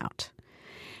came out,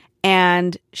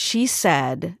 and she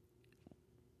said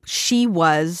she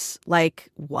was like,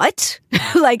 what?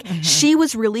 She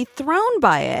was really thrown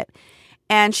by it.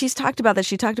 And she's talked about this.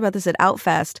 She talked about this at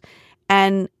Outfest.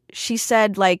 And she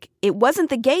said, it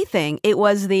wasn't the gay thing. It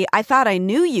was the, I thought I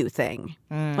knew you thing.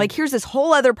 Here's this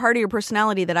whole other part of your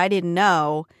personality that I didn't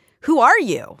know. Who are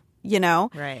you?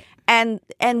 Right. And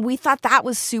we thought that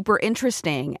was super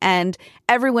interesting. And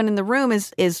everyone in the room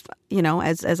is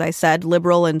as I said,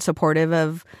 liberal and supportive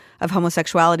of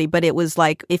homosexuality. But it was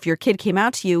like, if your kid came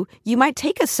out to you, you might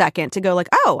take a second to go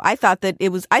I thought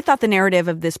the narrative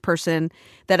of this person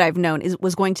that I've known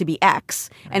was going to be X,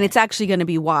 right, and it's actually going to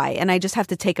be Y. And I just have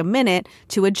to take a minute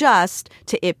to adjust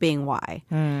to it being Y.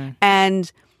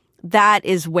 And that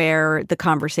is where the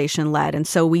conversation led. And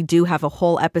so we do have a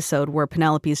whole episode where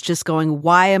Penelope's just going,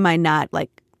 why am I not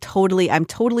I'm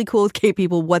totally cool with gay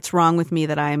people. What's wrong with me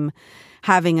that I'm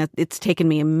having it's taken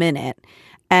me a minute.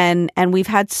 And we've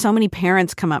had so many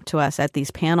parents come up to us at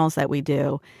these panels that we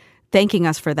do, thanking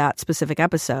us for that specific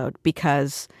episode,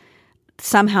 because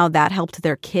somehow that helped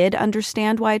their kid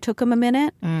understand why it took them a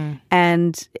minute.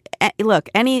 And look,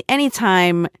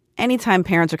 anytime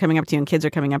parents are coming up to you and kids are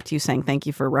coming up to you saying, thank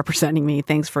you for representing me,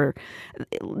 thanks for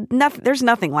nothing, there's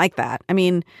nothing like that. I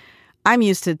mean, I'm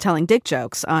used to telling dick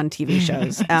jokes on TV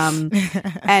shows,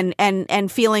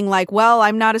 and feeling like, well,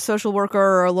 I'm not a social worker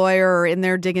or a lawyer or in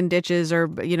there digging ditches or,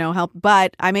 help,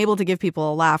 but I'm able to give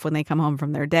people a laugh when they come home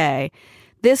from their day.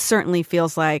 This certainly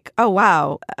feels like, oh,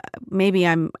 wow, maybe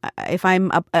if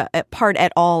I'm a part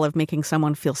at all of making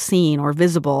someone feel seen or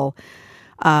visible,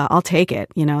 I'll take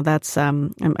it. That's,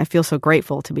 I feel so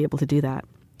grateful to be able to do that.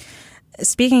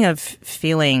 Speaking of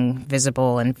feeling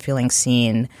visible and feeling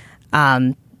seen,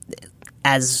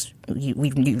 as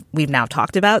we've now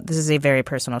talked about, this is a very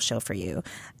personal show for you.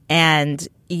 And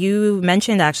you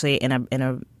mentioned actually in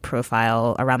a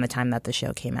profile around the time that the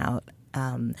show came out,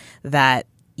 that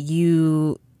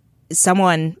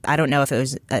someone, I don't know if it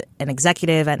was an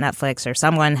executive at Netflix or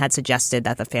someone, had suggested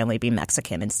that the family be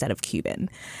Mexican instead of Cuban.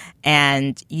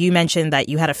 And you mentioned that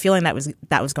you had a feeling that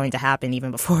was going to happen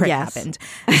even before it happened.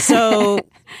 So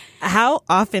how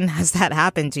often has that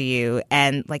happened to you?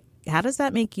 And How does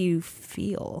that make you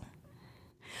feel?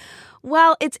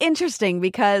 Well, it's interesting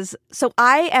because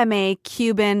I am a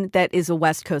Cuban that is a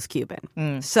West Coast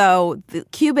Cuban. So the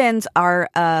Cubans are,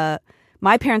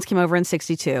 my parents came over in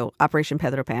 1962, Operation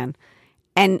Pedro Pan,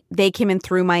 and they came in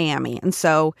through Miami. And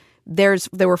so there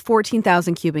were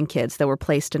 14,000 Cuban kids that were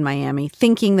placed in Miami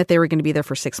thinking that they were going to be there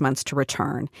for 6 months to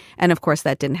return. And of course,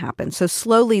 that didn't happen. So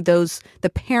slowly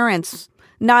the parents,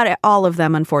 not all of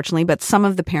them, unfortunately, but some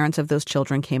of the parents of those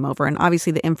children came over. And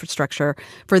obviously the infrastructure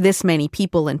for this many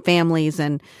people and families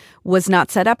and was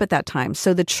not set up at that time.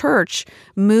 So the church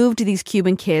moved these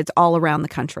Cuban kids all around the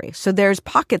country. So there's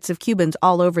pockets of Cubans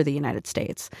all over the United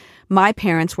States. My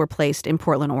parents were placed in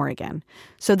Portland, Oregon.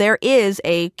 So there is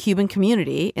a Cuban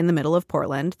community in the middle of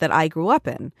Portland that I grew up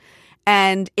in.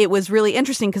 And it was really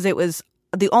interesting because it was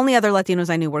the only other Latinos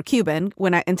I knew were Cuban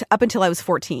up until I was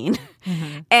 14.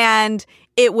 Mm-hmm. And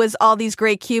it was all these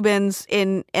great Cubans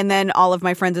and then all of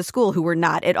my friends at school who were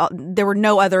not at all. There were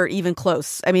no other even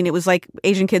close. I mean, it was like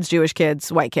Asian kids, Jewish kids,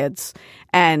 white kids,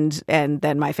 and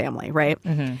then my family, right?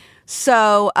 Mm-hmm.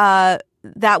 So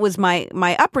that was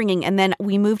my upbringing. And then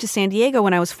we moved to San Diego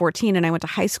when I was 14 and I went to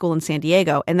high school in San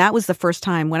Diego. And that was the first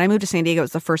time, when I moved to San Diego, it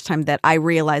was the first time that I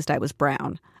realized I was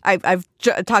brown. I've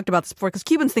talked about this before because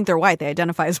Cubans think they're white. They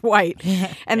identify as white.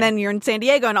 And then you're in San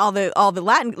Diego and all the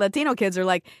Latino kids are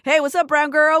like, hey, what's up, brown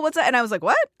girl? What's up? And I was like,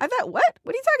 what? I thought, what?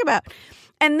 What are you talking about?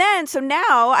 And then, so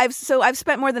now I've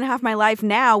spent more than half my life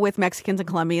now with Mexicans and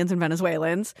Colombians and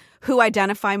Venezuelans who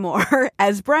identify more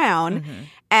as brown. Mm-hmm.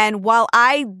 And while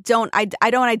I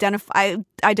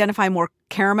identify more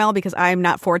caramel because I'm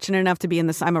not fortunate enough to be in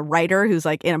this. I'm a writer who's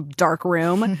like in a dark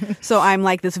room. So I'm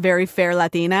like this very fair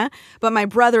Latina. But my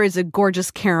brother is a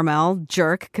gorgeous caramel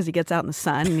jerk because he gets out in the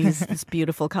sun and he's this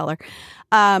beautiful color.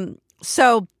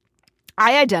 So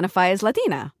I identify as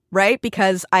Latina. Right?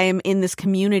 Because I am in this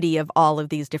community of all of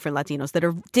these different Latinos that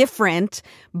are different,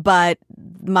 but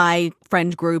my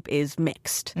friend group is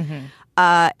mixed. Mm-hmm.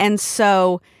 And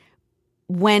so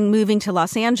when moving to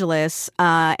Los Angeles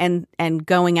and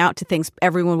going out to things,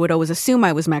 everyone would always assume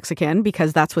I was Mexican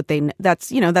because that's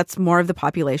more of the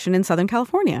population in Southern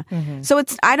California. Mm-hmm. So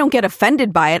I don't get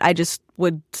offended by it. I just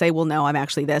would say, well, no, I'm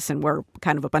actually this and we're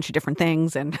kind of a bunch of different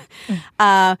things. And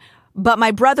but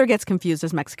my brother gets confused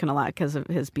as Mexican a lot because of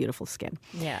his beautiful skin.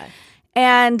 Yeah.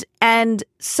 And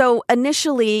so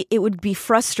initially it would be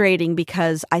frustrating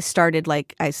because I started,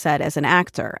 like I said, as an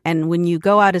actor. And when you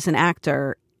go out as an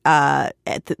actor,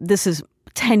 this is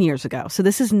 10 years ago. So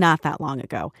this is not that long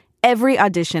ago. Every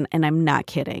audition, and I'm not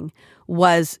kidding,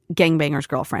 was gangbanger's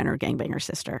girlfriend or gangbanger's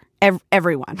sister.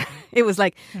 Everyone. It was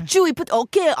like, Chewy,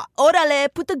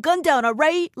 orale, put the gun down, all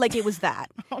right? Like it was that.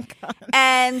 Oh, God.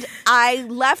 And I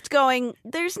left going,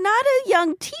 there's not a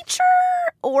young teacher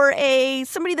or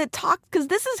somebody that talks, because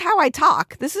this is how I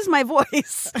talk. This is my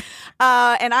voice.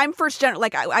 And I'm first generation,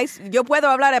 like yo puedo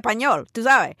hablar español, tú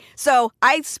sabes. So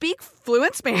I speak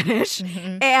fluent Spanish,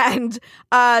 mm-hmm. and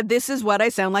this is what I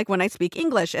sound like when I speak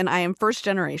English, and I am first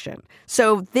generation.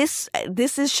 So this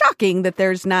is shocking that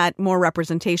there's not more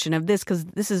representation of this, because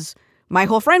this is my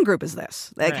whole friend group is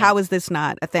this. Like, right. How is this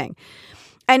not a thing?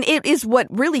 And it is what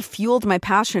really fueled my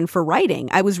passion for writing.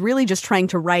 I was really just trying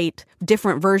to write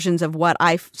different versions of what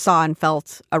I saw and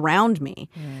felt around me.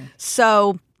 Mm.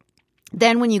 So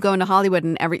then when you go into Hollywood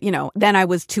and then I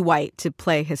was too white to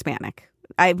play Hispanic.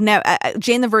 I've never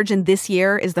Jane the Virgin this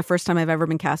year is the first time I've ever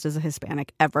been cast as a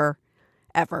Hispanic ever.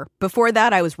 Before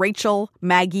that, I was Rachel,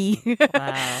 Maggie.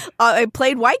 Wow. I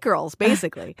played white girls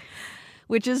basically,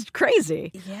 which is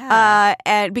crazy. Yeah.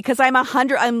 And because I'm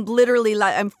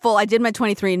full. I did my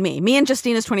 23andMe. Me and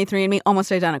Justina's 23andMe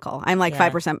almost identical. I'm like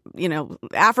 5%,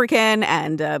 African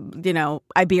and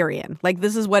Iberian. Like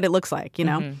this is what it looks like,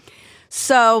 Mm-hmm.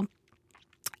 So.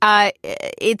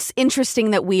 It's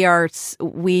interesting that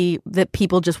that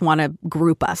people just want to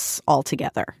group us all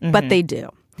together, mm-hmm. but they do.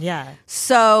 Yeah.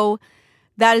 So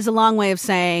that is a long way of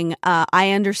saying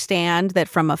I understand that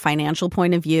from a financial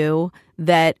point of view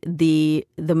that the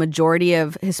majority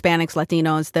of Hispanics,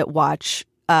 Latinos that watch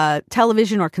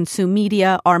television or consume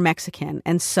media are Mexican,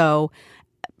 and so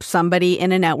somebody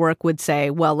in a network would say,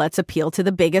 well, let's appeal to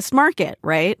the biggest market,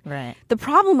 right? Right. The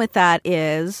problem with that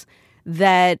is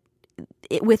that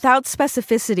without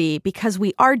specificity, because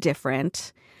we are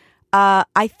different,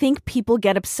 I think people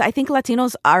get upset. I think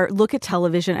Latinos look at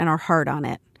television and are hard on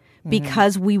it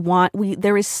because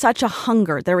there is such a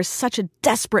hunger, there is such a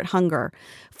desperate hunger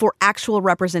for actual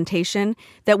representation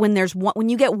that when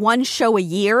you get one show a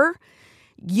year,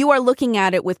 you are looking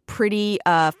at it with pretty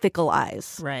fickle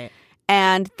eyes. Right.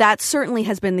 And that certainly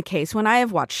has been the case when I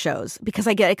have watched shows, because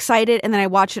I get excited and then I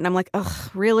watch it and I'm like,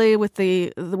 ugh, really, with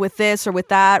this or with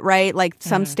that, right? Like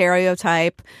some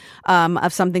stereotype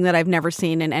of something that I've never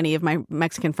seen in any of my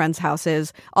Mexican friends'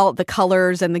 houses. All the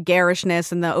colors and the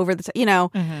garishness and the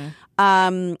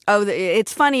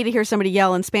it's funny to hear somebody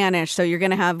yell in Spanish. So you're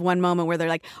going to have one moment where they're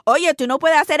like, oye, tú no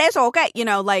puedes hacer eso, okay?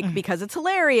 Because it's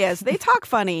hilarious. They talk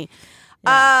funny.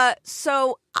 Yeah.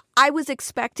 So I was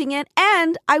expecting it,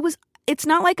 and it's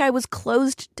not like I was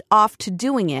closed off to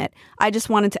doing it. I just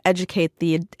wanted to educate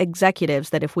the executives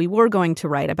that if we were going to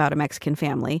write about a Mexican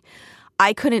family,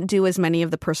 I couldn't do as many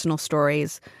of the personal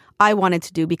stories I wanted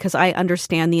to do because I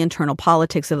understand the internal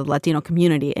politics of the Latino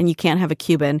community, and you can't have a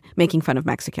Cuban making fun of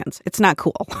Mexicans. It's not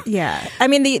cool. Yeah. I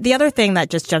mean, the other thing that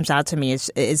just jumps out to me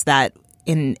is that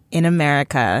in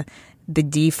America, the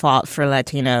default for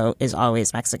Latino is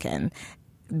always Mexican,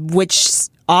 which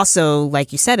also,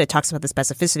 like you said, it talks about the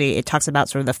specificity. It talks about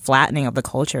sort of the flattening of the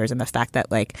cultures and the fact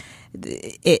that, like,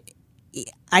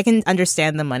 I can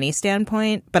understand the money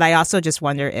standpoint, but I also just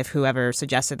wonder if whoever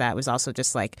suggested that was also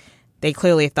just like, they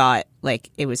clearly thought like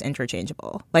it was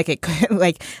interchangeable. Like it could,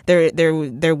 like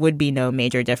there would be no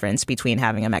major difference between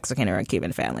having a Mexican or a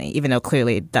Cuban family, even though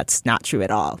clearly that's not true at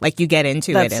all. Like you get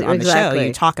into it on the show,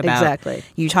 you talk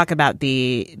about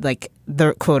the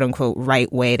quote unquote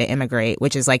right way to immigrate,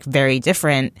 which is like very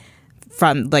different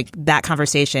from, like, that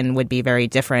conversation would be very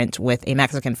different with a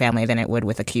Mexican family than it would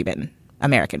with a Cuban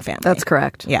American family. That's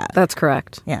correct. Yeah. That's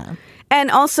correct. Yeah. And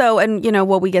also, and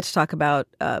what we get to talk about,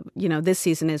 this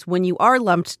season is when you are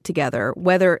lumped together,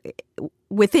 whether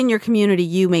within your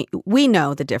community, we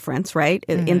know the difference, right?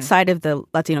 Mm-hmm. Inside of the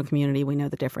Latino community, we know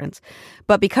the difference.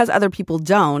 But because other people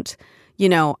don't,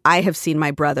 I have seen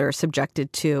my brother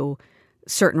subjected to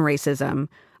certain racism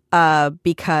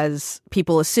because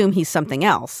people assume he's something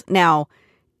else. Now,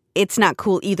 it's not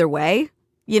cool either way.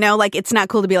 It's not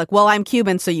cool to be like, well, I'm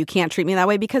Cuban, so you can't treat me that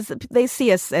way, because they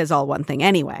see us as all one thing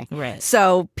anyway. Right.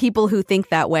 So people who think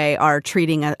that way are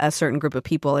treating a certain group of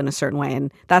people in a certain way, and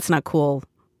that's not cool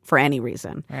for any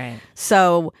reason. Right.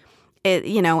 So,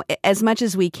 as much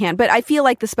as we can. But I feel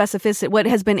like the specificity, what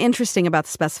has been interesting about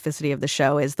the specificity of the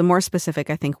show is the more specific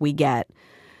I think we get,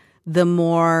 the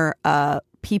more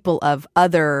people of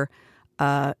other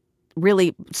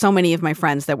really, so many of my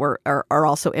friends that are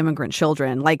also immigrant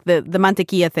children. Like the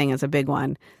mantequilla thing is a big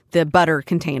one. The butter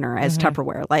container as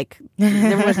Tupperware. Like,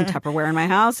 there wasn't Tupperware in my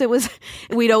house.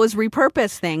 We'd always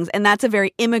repurpose things. And that's a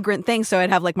very immigrant thing. So I'd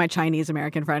have like my Chinese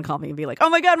American friend call me and be like, oh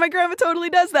my God, my grandma totally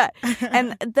does that.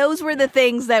 And those were the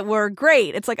things that were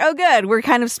great. It's like, oh good. We're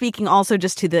kind of speaking also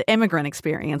just to the immigrant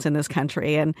experience in this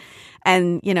country. And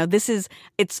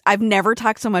I've never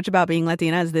talked so much about being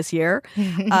Latina as this year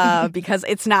because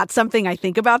it's not something I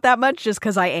think about that much just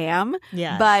because I am.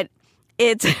 Yeah. But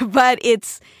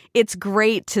it's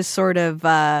great to sort of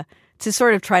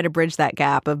try to bridge that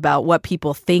gap about what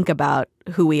people think about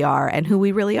who we are and who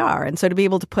we really are. And so to be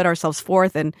able to put ourselves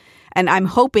forth and I'm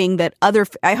hoping that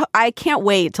I can't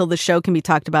wait till the show can be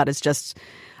talked about as just,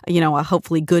 a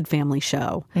hopefully good family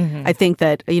show. Mm-hmm. I think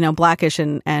that, Blackish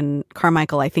and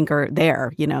Carmichael, I think are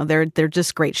there, they're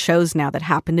just great shows now that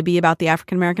happen to be about the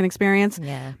African-American experience,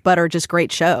 but are just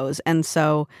great shows. And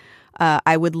so,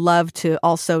 I would love to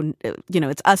also,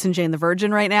 it's us and Jane the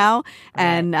Virgin right now.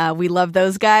 And we love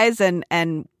those guys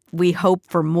and we hope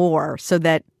for more so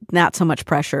that not so much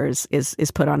pressure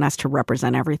is put on us to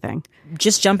represent everything.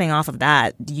 Just jumping off of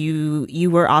that,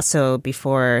 you were also,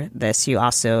 before this, you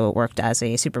also worked as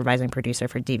a supervising producer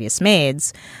for Devious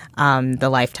Maids, the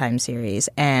Lifetime series.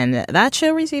 And that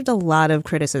show received a lot of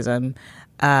criticism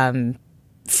from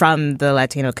the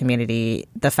Latino community,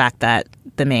 the fact that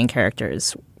the main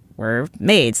characters were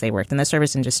maids. They worked in the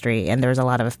service industry, and there was a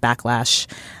lot of backlash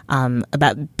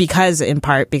because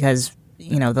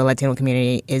the Latino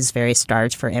community is very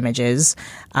starved for images.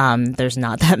 There's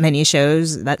not that many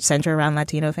shows that center around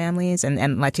Latino families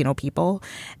and Latino people,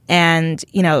 and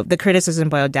the criticism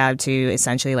boiled down to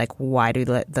essentially like, why do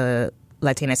the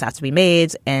Latinas have to be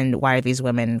maids, and why are these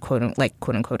women quote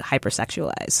unquote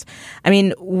hypersexualized? I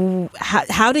mean,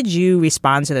 how did you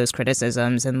respond to those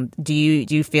criticisms? And do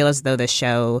you feel as though the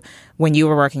show, when you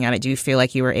were working on it, do you feel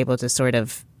like you were able to sort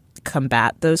of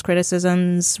combat those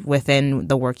criticisms within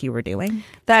the work you were doing?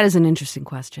 That is an interesting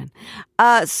question.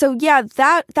 So yeah,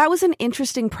 that was an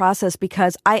interesting process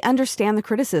because I understand the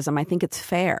criticism. I think it's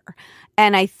fair.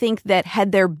 And I think that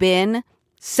had there been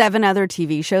 7 other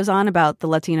TV shows on about the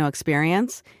Latino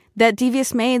experience, that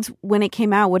Devious Maids, when it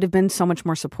came out, would have been so much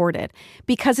more supported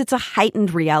because it's a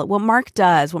heightened reality. What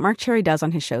Mark Cherry does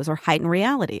on his shows are heightened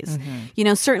realities.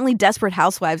 Certainly Desperate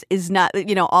Housewives is not,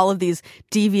 all of these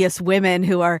devious women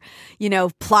who are,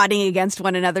 plotting against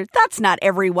one another. That's not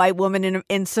every white woman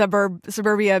in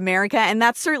suburbia America. And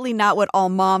that's certainly not what all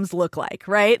moms look like,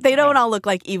 right? They don't all look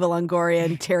like Eva Longoria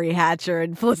and Terry Hatcher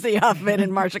and Felicity Huffman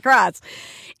and Marsha Cross.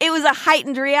 It was a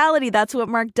heightened reality. That's what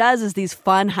Mark does, is these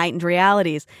fun heightened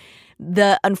realities.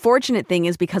 The unfortunate thing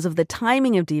is, because of the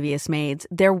timing of Devious Maids,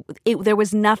 there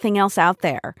was nothing else out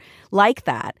there like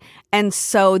that. And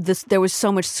so there was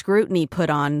so much scrutiny put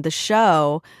on the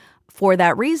show for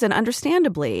that reason,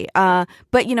 understandably. But,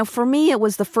 for me, it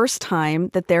was the first time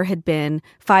that there had been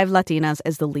 5 Latinas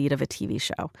as the lead of a TV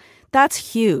show. That's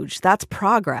huge. That's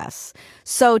progress.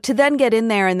 So to then get in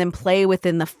there and then play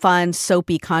within the fun,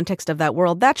 soapy context of that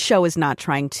world, that show is not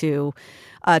trying to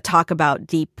talk about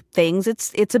deep things.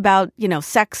 It's about,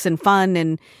 sex and fun,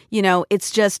 and,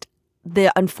 it's just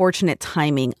the unfortunate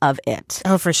timing of it.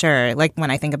 Oh, for sure. Like when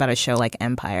I think about a show like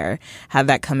Empire, have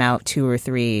that come out 2 or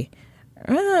 3,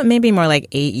 maybe more like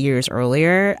 8 years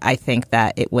earlier, I think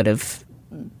that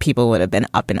people would have been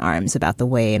up in arms about the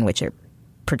way in which it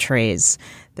portrays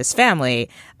this family.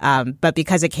 But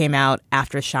because it came out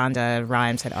after Shonda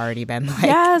Rhimes had already been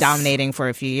dominating for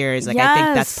a few years, I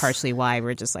think that's partially why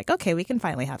we're just like, okay, we can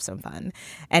finally have some fun.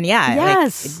 And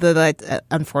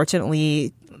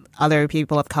unfortunately, other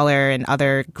people of color and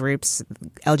other groups,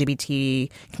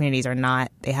 LGBT communities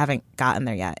they haven't gotten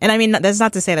there yet. And I mean, that's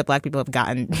not to say that Black people have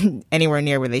gotten anywhere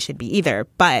near where they should be either,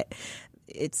 but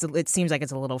it seems like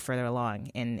it's a little further along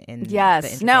in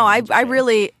yes. No, I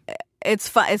really. It's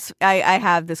fun. I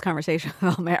have this conversation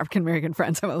with all my African American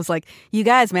friends. I was like, "You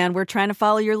guys, man, we're trying to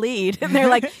follow your lead," and they're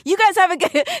like, "You guys have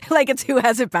it's who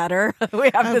has it better." We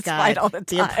have this fight all the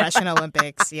time. The Impression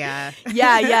Olympics, yeah,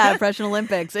 Impression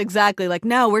Olympics, exactly. Like,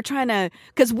 no, we're trying to,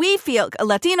 because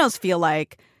Latinos feel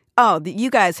like, oh,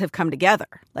 you guys have come together.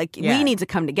 Like, we need to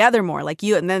come together more. Like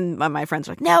you, and then my friends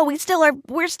are like, no,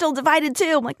 we're still divided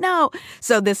too. I'm like, no.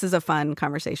 So this is a fun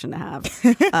conversation to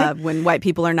have when white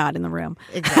people are not in the room.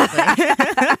 Exactly.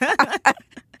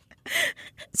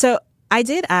 So I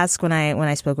did ask when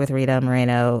I spoke with Rita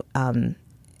Moreno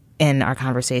in our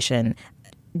conversation,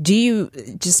 do you,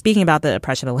 just speaking about the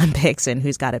Impression Olympics and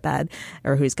who's got it bad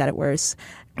or who's got it worse,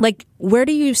 like, where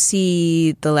do you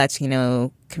see the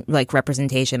Latino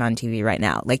representation on TV right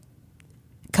now? Like,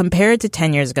 compared to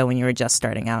 10 years ago when you were just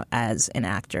starting out as an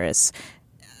actress,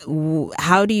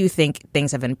 how do you think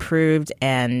things have improved,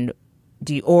 and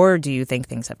do you think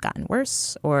things have gotten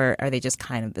worse, or are they just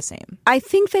kind of the same? I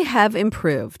think they have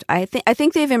improved. I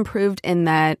think they've improved in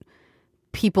that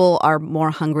people are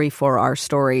more hungry for our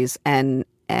stories and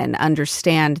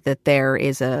understand that there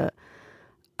is a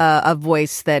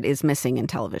voice that is missing in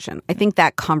television. I think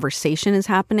that conversation is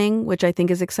happening, which I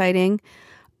think is exciting.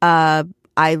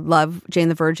 I love Jane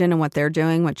the Virgin and what they're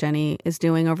doing, what Jenny is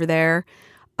doing over there.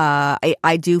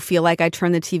 I do feel like I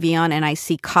turn the TV on and I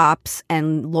see cops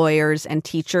and lawyers and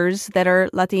teachers that are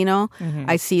Latino. Mm-hmm.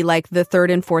 I see like the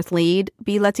 3rd and 4th lead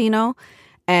be Latino.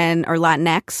 Or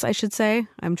Latinx, I should say.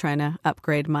 I'm trying to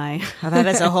upgrade my... that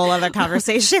is a whole other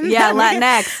conversation. Yeah,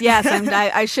 Latinx. Yes,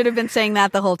 I should have been saying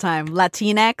that the whole time.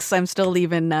 Latinx, I'm still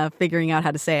even figuring out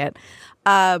how to say it.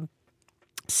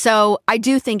 So I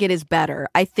do think it is better.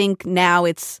 I think now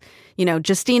it's,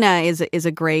 Justina is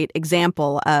a great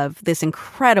example of this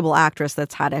incredible actress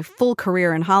that's had a full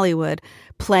career in Hollywood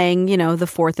playing, the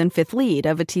 4th and 5th lead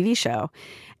of a TV show.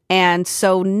 And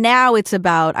so now it's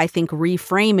about, I think,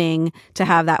 reframing to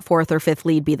have that 4th or 5th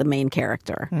lead be the main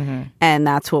character. Mm-hmm. And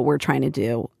that's what we're trying to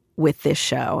do with this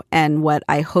show and what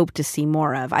I hope to see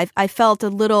more of. I felt a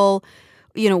little,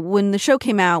 when the show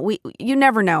came out, you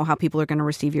never know how people are going to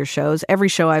receive your shows. Every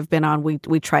show I've been on,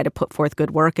 we try to put forth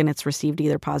good work and it's received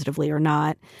either positively or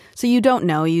not. So you don't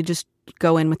know. You just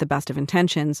go in with the best of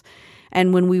intentions.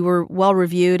 And when we were well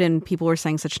reviewed and people were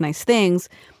saying such nice things,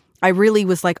 I really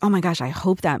was like, oh my gosh, I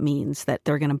hope that means that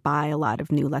they're going to buy a lot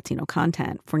of new Latino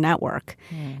content for network.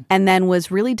 And then was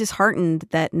really disheartened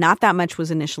that not that much was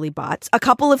initially bought. A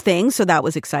couple of things, so that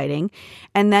was exciting.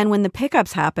 And then when the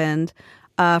pickups happened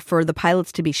for the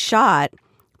pilots to be shot,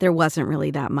 there wasn't really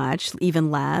that much,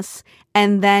 even less.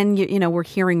 And then, we're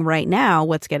hearing right now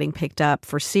what's getting picked up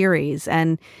for series.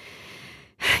 And,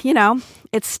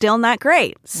 it's still not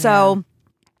great. So...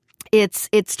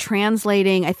 It's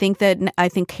translating. I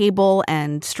think cable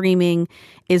and streaming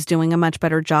is doing a much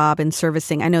better job in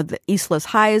servicing. I know that Islas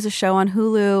High is a show on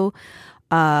Hulu.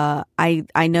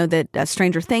 I know that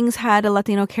Stranger Things had a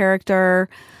Latino character,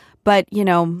 but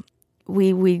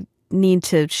we need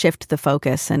to shift the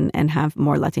focus and have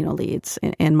more Latino leads,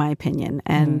 in my opinion.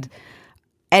 And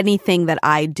anything that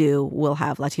I do will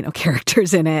have Latino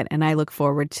characters in it. And I look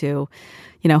forward to,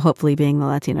 hopefully being the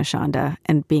Latina Shonda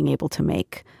and being able to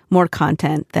make more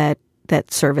content that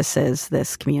services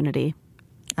this community.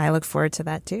 I look forward to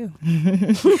that too.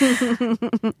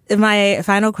 My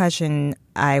final question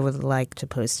I would like to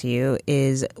pose to you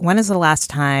is, when is the last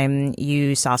time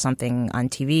you saw something on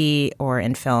TV or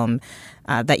in film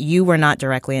that you were not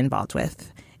directly involved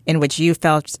with, in which you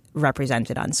felt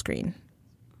represented on screen?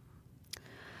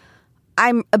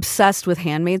 I'm obsessed with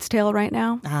Handmaid's Tale right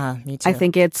now. Me too. I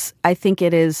think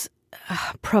it is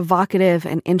provocative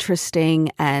and interesting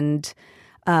and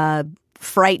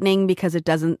frightening because it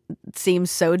doesn't seem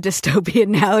so dystopian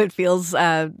now. It feels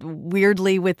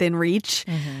weirdly within reach.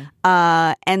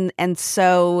 And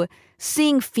so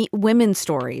seeing women's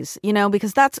stories,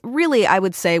 because that's really, I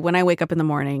would say, when I wake up in the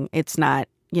morning, it's not,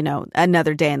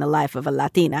 another day in the life of a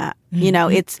Latina.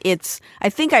 It's I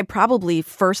think I probably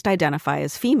first identify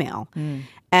as female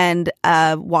and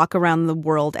walk around the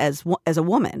world as a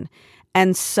woman.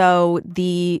 And so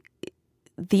the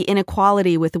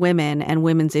inequality with women and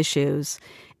women's issues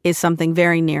is something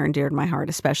very near and dear to my heart,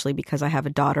 especially because I have a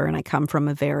daughter and I come from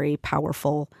a very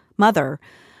powerful mother.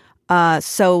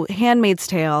 So Handmaid's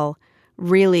Tale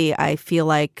really, I feel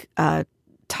like,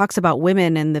 talks about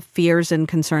women and the fears and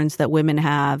concerns that women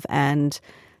have. And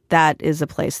that is a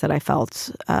place that I felt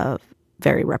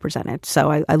very represented.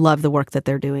 So I love the work that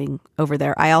they're doing over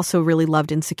there. I also really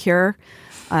loved Insecure.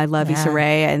 I love Issa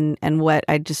Rae and what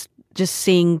I just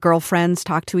seeing girlfriends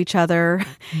talk to each other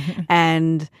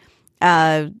and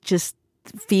just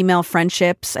female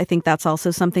friendships. I think that's also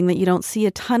something that you don't see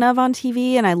a ton of on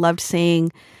TV. And I loved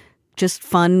seeing just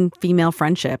fun female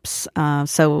friendships.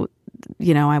 So,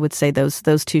 I would say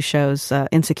those two shows,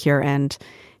 Insecure and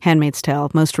Handmaid's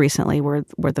Tale, most recently were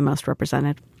the most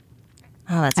represented.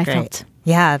 Oh, that's great.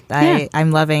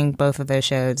 I'm loving both of those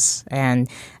shows. And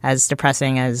as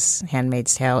depressing as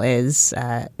Handmaid's Tale is,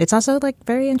 it's also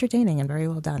very entertaining and very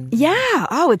well done. Yeah.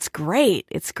 Oh, it's great.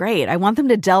 It's great. I want them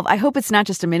to delve. I hope it's not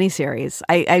just a miniseries.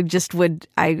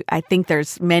 I think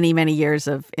there's many, many years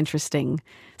of interesting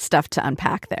stuff to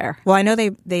unpack there. Well, I know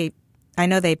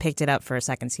they picked it up for a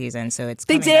second season, so it's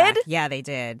They coming did? back. Yeah, they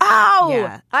did. Oh,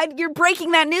 yeah. You're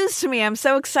breaking that news to me. I'm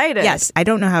so excited. Yes, I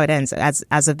don't know how it ends.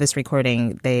 As of this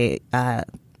recording, they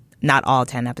not all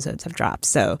 10 episodes have dropped.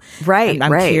 So I'm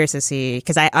curious to see,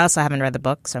 because I also haven't read the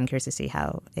book, so I'm curious to see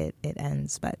how it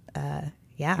ends. But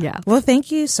yeah. Well,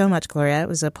 thank you so much, Gloria. It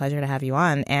was a pleasure to have you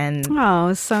on. And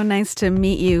it's so nice to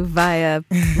meet you via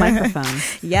microphone.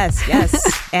 Yes.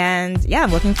 And I'm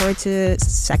looking forward to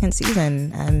second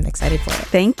season. I'm excited for it.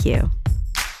 Thank you.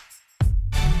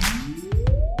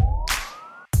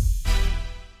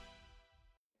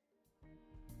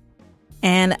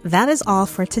 And that is all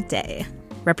for today.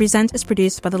 Represent is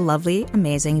produced by the lovely,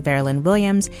 amazing Verilyn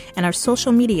Williams, and our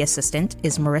social media assistant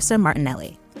is Marissa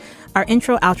Martinelli. Our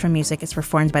intro-outro music is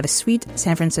performed by the sweet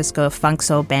San Francisco funk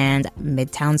soul band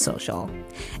Midtown Social.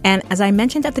 And as I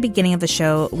mentioned at the beginning of the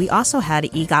show, we also had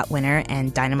EGOT winner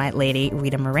and Dynamite lady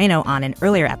Rita Moreno on an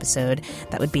earlier episode,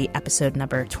 that would be episode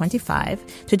number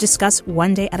 25, to discuss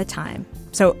One Day at a Time.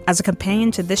 So as a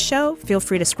companion to this show, feel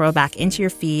free to scroll back into your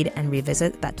feed and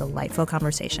revisit that delightful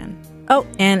conversation. Oh,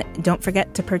 and don't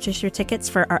forget to purchase your tickets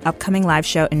for our upcoming live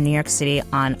show in New York City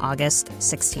on August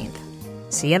 16th.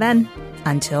 See you then.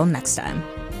 Until next time.